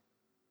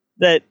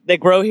that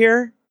grow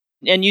here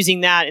and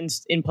using that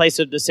in place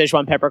of the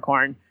Sichuan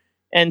peppercorn.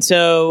 And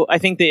so I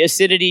think the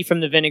acidity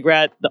from the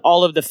vinaigrette,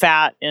 all of the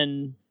fat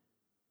and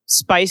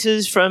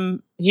spices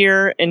from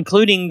here,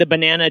 including the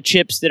banana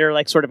chips that are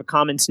like sort of a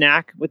common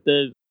snack with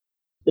the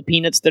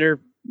peanuts that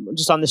are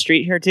just on the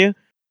street here too.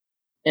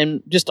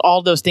 And just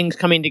all those things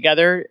coming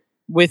together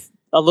with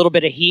a little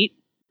bit of heat.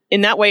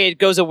 In that way, it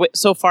goes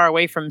so far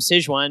away from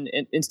Sichuan.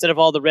 Instead of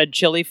all the red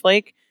chili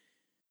flake,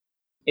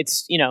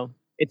 it's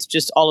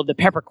just all of the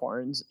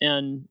peppercorns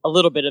and a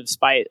little bit of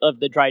spice of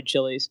the dried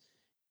chilies.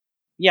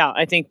 Yeah,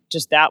 I think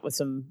just that with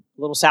some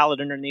little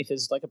salad underneath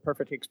is like a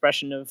perfect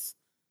expression of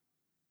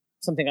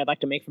something I'd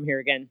like to make from here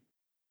again.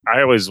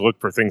 I always look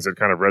for things that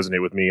kind of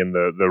resonate with me, and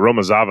the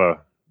Romazava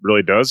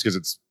really does, because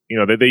it's,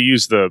 they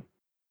use that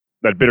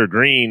bitter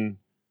green.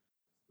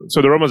 So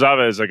the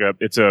Romazava is like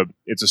it's a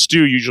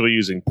stew usually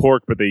using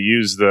pork, but they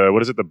use the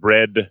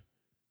bread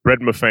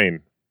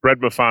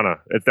mufana.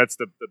 That's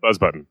the buzz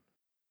button.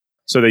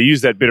 So they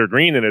use that bitter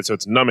green in it, so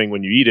it's numbing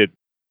when you eat it.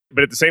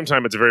 But at the same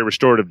time, it's a very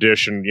restorative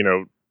dish, and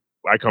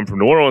I come from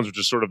New Orleans, which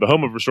is sort of the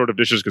home of restorative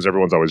dishes because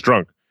everyone's always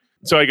drunk.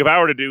 So like if I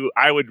were to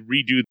I would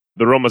redo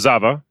the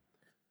Romazava.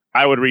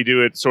 I would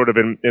redo it sort of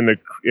in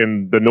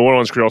the New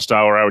Orleans Creole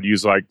style, where I would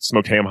use like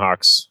smoked ham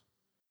hocks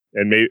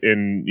and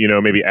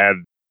maybe add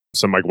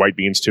some like white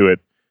beans to it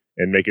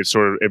and make it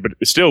sort of, but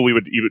still we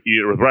would eat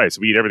it with rice.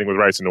 We eat everything with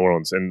rice in New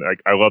Orleans. And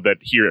I love that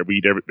here they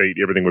eat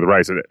everything with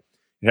rice. It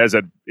has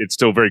that, it's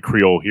still very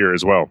Creole here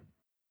as well.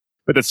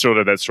 But that's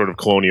sort of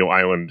colonial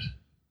island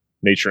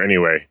nature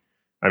anyway.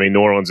 I mean,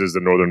 New Orleans is the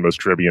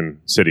northernmost Caribbean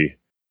city.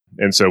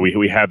 And so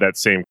we have that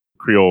same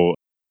Creole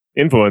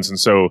influence. And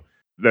so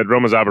that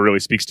Romazava really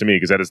speaks to me,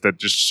 because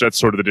that's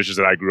sort of the dishes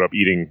that I grew up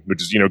eating,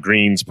 which is,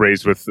 greens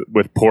braised with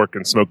pork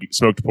and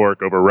smoked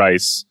pork over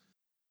rice.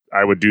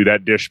 I would do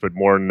that dish, but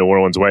more in New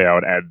Orleans way. I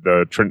would add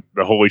the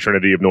holy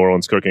trinity of New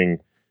Orleans cooking.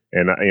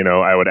 And,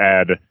 I would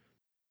add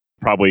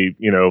probably,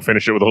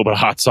 finish it with a little bit of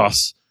hot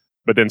sauce,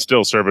 but then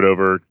still serve it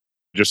over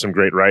just some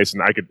great rice.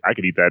 And I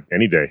could eat that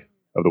any day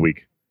of the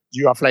week.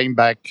 You are flying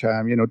back,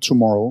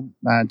 tomorrow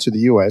to the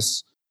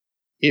US.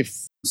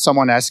 if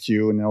someone asks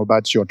you,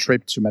 about your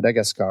trip to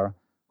Madagascar,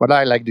 what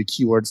are like the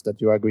keywords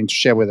that you are going to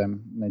share with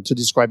them to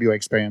describe your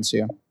experience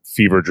here?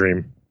 Fever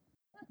dream.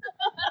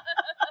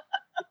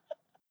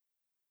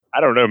 I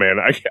don't know, man.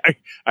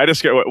 I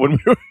just get when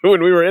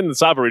we were in the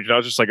Sava region, I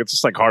was just like, it's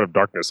just like Heart of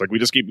Darkness. Like we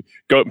just keep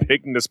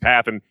taking this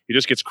path, and it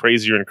just gets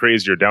crazier and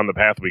crazier down the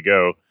path we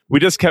go. We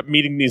just kept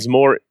meeting these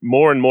more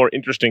and more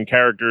interesting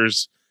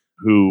characters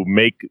who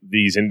make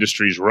these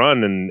industries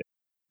run and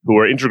who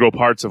are integral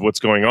parts of what's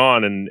going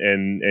on.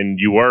 And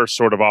you were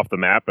sort of off the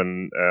map.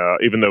 And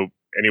even though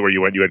anywhere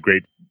you went, you had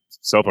great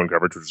cell phone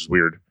coverage, which is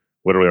weird,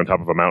 literally on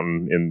top of a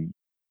mountain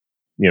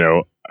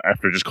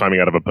after just climbing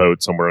out of a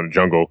boat somewhere in the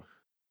jungle.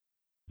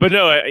 But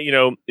no,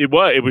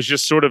 it was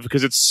just sort of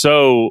because it's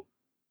so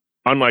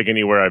unlike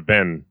anywhere I've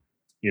been,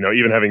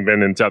 even having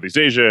been in Southeast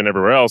Asia and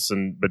everywhere else.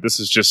 But this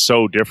is just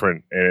so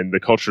different, and the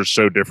culture is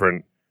so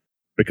different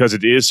because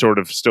it is sort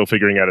of still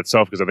figuring out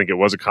itself, because I think it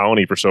was a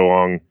colony for so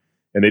long,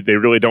 and they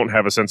really don't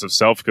have a sense of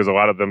self because a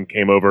lot of them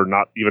came over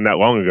not even that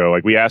long ago.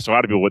 Like we asked a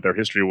lot of people what their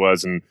history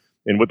was and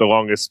what the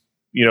longest,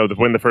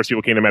 when the first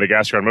people came to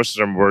Madagascar, and most of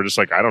them were just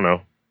like, I don't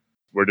know,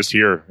 we're just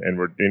here, and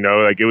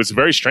it was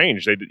very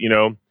strange.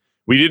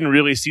 We didn't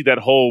really see that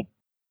whole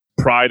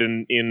pride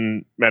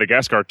in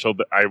Madagascar till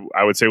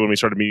I would say when we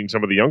started meeting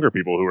some of the younger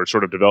people who were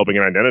sort of developing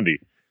an identity.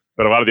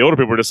 But a lot of the older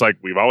people were just like,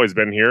 we've always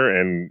been here,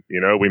 and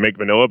we make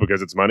vanilla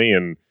because it's money,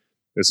 and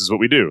this is what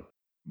we do,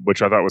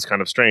 which I thought was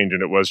kind of strange.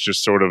 And it was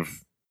just sort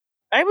of.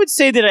 I would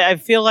say that I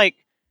feel like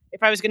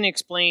if I was going to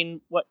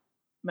explain what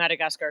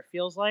Madagascar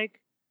feels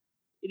like,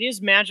 it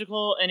is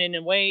magical, and in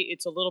a way,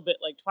 it's a little bit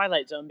like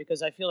Twilight Zone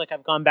because I feel like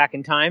I've gone back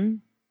in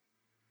time.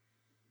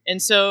 And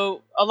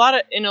so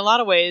in a lot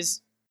of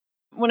ways,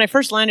 when I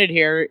first landed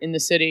here in the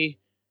city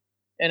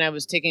and I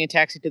was taking a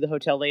taxi to the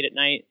hotel late at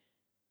night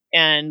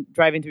and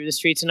driving through the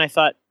streets, and I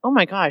thought, oh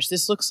my gosh,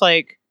 this looks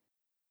like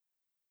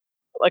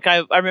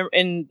I remember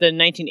in the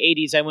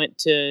 1980s,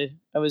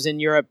 I was in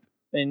Europe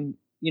in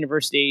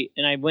university,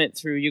 and I went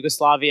through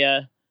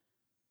Yugoslavia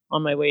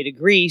on my way to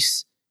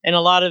Greece, and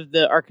a lot of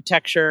the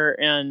architecture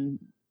and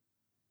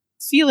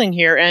feeling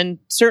here, and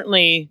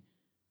certainly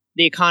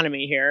the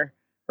economy here,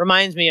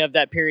 reminds me of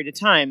that period of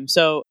time.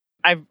 So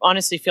I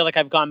honestly feel like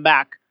I've gone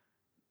back,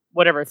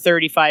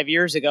 35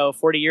 years ago,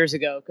 40 years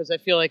ago, because I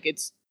feel like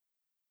it's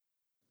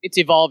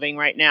evolving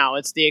right now.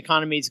 It's the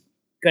economy's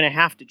going to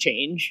have to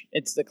change.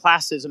 It's the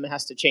classism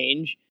has to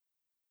change.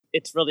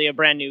 It's really a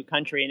brand new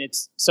country,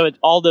 and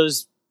all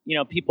those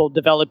people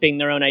developing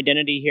their own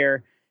identity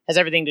here has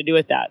everything to do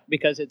with that,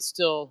 because it's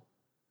still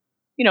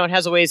it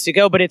has a ways to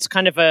go, but it's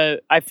kind of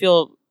I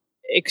feel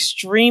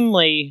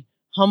extremely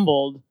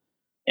humbled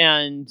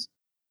and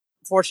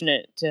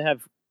fortunate to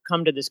have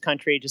come to this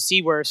country to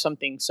see where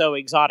something so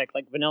exotic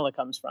like vanilla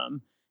comes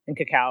from, and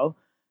cacao,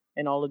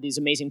 and all of these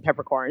amazing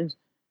peppercorns,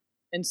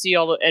 and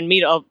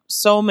meet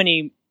so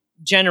many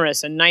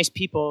generous and nice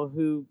people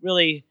who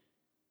really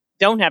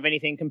don't have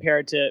anything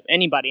compared to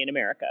anybody in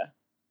America.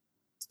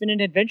 It's been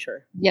an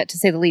adventure. Yeah, to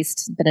say the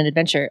least, it's been an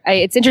adventure.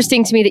 It's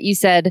interesting to me that you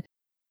said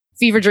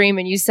Fever Dream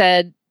and you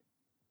said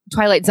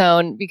Twilight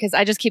Zone, because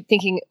I just keep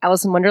thinking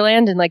Alice in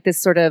Wonderland and like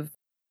this sort of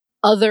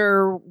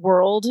other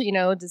world,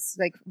 just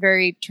like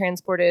very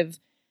transportive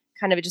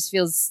kind of. It just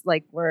feels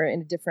like we're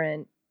in a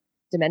different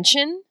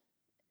dimension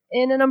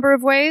in a number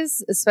of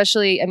ways,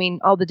 especially,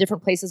 all the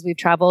different places we've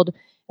traveled,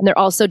 and they're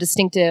all so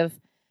distinctive.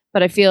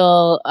 But I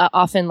feel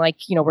often like,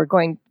 we're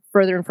going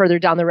further and further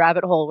down the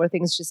rabbit hole where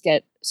things just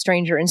get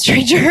stranger and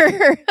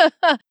stranger.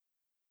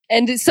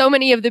 And so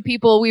many of the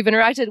people we've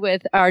interacted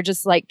with are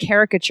just like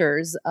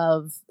caricatures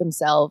of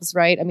themselves,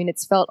 right?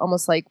 It's felt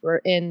almost like we're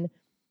in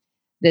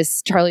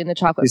this Charlie and the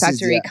Chocolate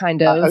Factory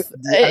kind of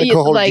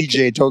alcohol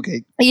DJ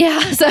talking. Yeah.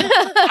 So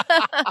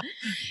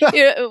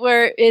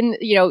we're in,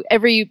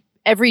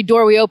 every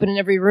door we open and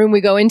every room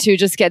we go into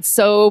just gets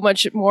so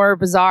much more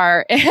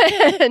bizarre,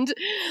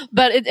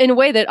 but in a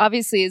way that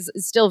obviously is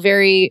still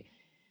very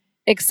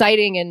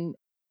exciting and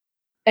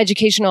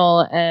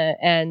educational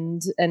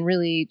and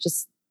really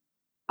just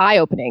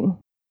eye-opening.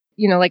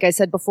 Like I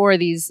said before,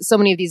 so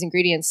many of these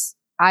ingredients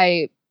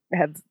I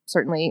have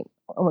certainly,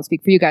 I won't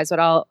speak for you guys, but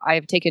I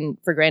have taken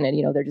for granted.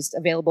 They're just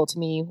available to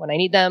me when I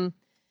need them,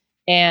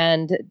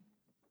 and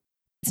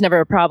it's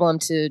never a problem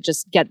to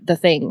just get the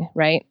thing,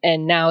 right?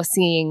 And now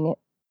seeing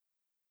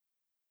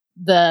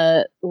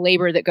the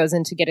labor that goes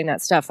into getting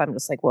that stuff, I'm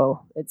just like,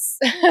 whoa! It's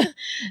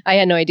I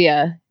had no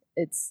idea.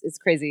 It's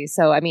crazy.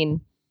 So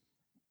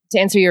to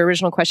answer your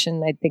original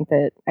question, I think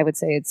that I would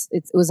say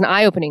it was an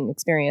eye-opening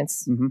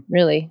experience. Mm-hmm.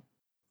 Really.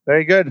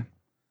 Very good,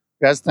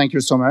 guys. Thank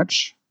you so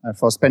much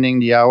for spending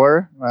the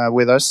hour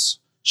with us,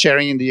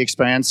 sharing the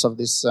experience of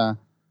this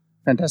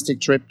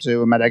fantastic trip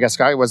to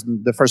Madagascar. It was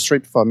the first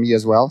trip for me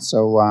as well,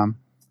 so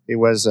it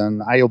was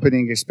an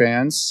eye-opening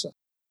experience.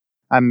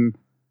 I'm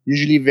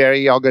usually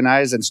very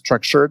organized and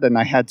structured, and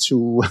I had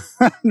to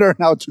learn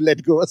how to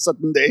let go of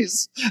certain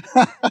days,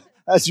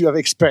 as you have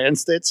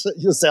experienced it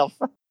yourself.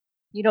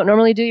 You don't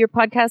normally do your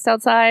podcast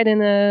outside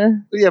in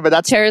a but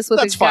that's terrace with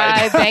that's a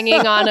guy fine.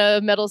 banging on a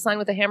metal sign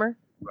with a hammer?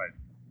 Right.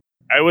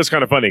 it was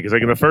kind of funny because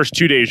like in the first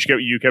 2 days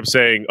you kept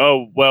saying,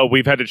 "Oh, well,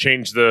 we've had to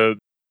change the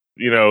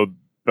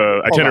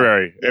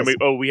itinerary," and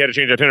we had to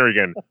change the itinerary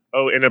again.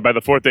 Oh, and then by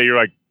the fourth day, you're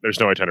like, "There's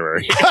no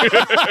itinerary."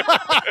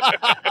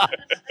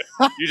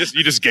 you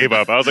just gave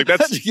up. I was like,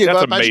 "That's amazing."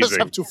 I just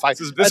have to fight.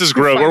 This is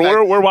growth.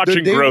 We're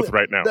watching growth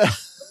right now.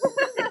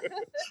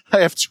 I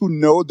have to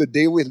know the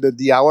day with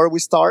the hour we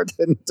start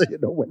and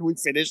when we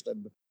finished.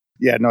 And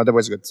that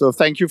was good. So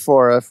thank you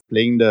for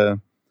playing the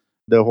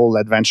whole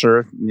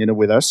adventure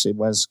with us. It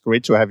was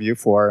great to have you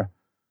for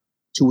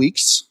 2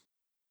 weeks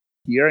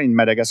here in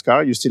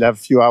Madagascar. You still have a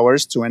few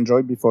hours to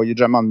enjoy before you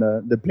jump on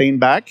the plane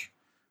back.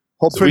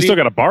 Hopefully, so we still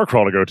got a bar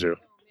crawl to go to.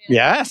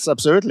 Yes,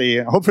 absolutely.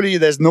 Hopefully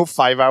there's no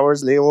 5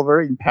 hours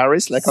layover in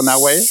Paris like on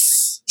our way.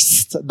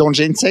 Don't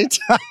jinx it.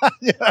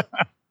 Yeah.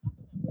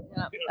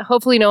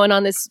 Hopefully no one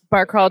on this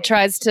bar crawl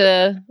tries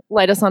to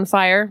light us on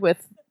fire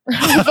with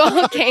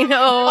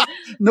volcano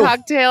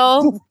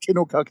cocktail.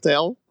 Volcano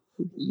cocktail.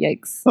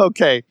 Yikes.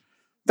 Okay.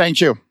 Thank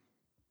you.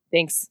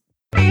 Thanks.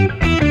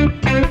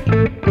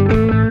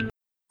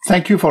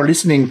 Thank you for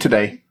listening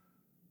today.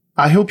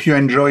 I hope you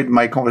enjoyed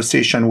my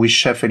conversation with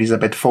Chef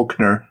Elizabeth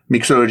Faulkner,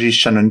 mixologist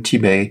Shannon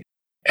Tibet,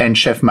 and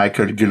Chef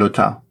Michael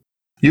Gulotta.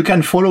 You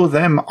can follow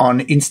them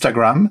on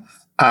Instagram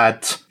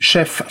at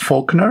Chef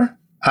Faulkner,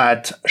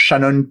 at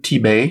Shannon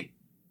Tibet,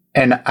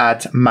 and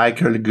at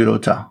Michael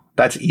Gulotta.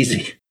 That's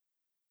easy.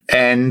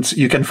 And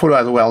you can follow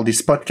as well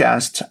this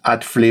podcast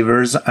at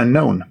Flavors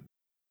Unknown.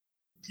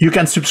 You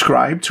can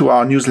subscribe to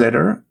our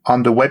newsletter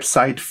on the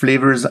website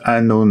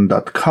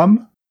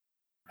flavorsunknown.com.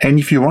 And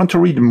if you want to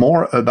read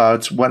more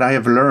about what I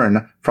have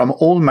learned from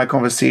all my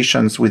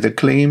conversations with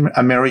acclaimed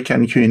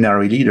American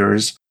culinary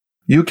leaders,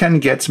 you can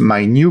get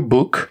my new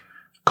book,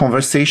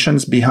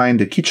 Conversations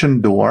Behind the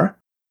Kitchen Door,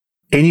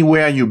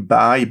 anywhere you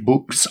buy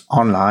books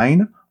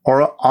online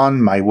or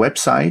on my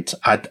website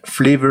at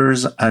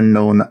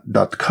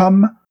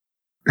flavorsunknown.com.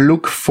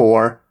 Look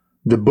for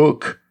the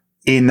book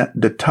in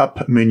the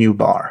top menu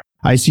bar.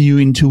 I see you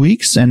in 2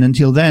 weeks, and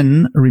until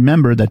then,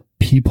 remember that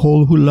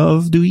people who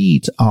love to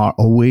eat are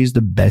always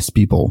the best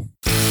people.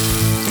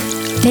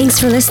 Thanks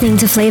for listening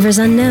to Flavors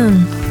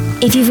Unknown.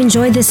 If you've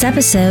enjoyed this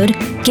episode,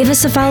 give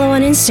us a follow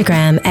on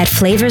Instagram at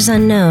Flavors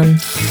Unknown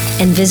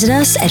and visit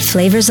us at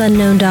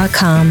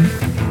flavorsunknown.com.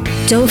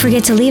 Don't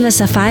forget to leave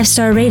us a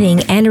 5-star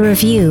rating and a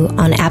review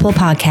on Apple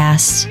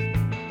Podcasts.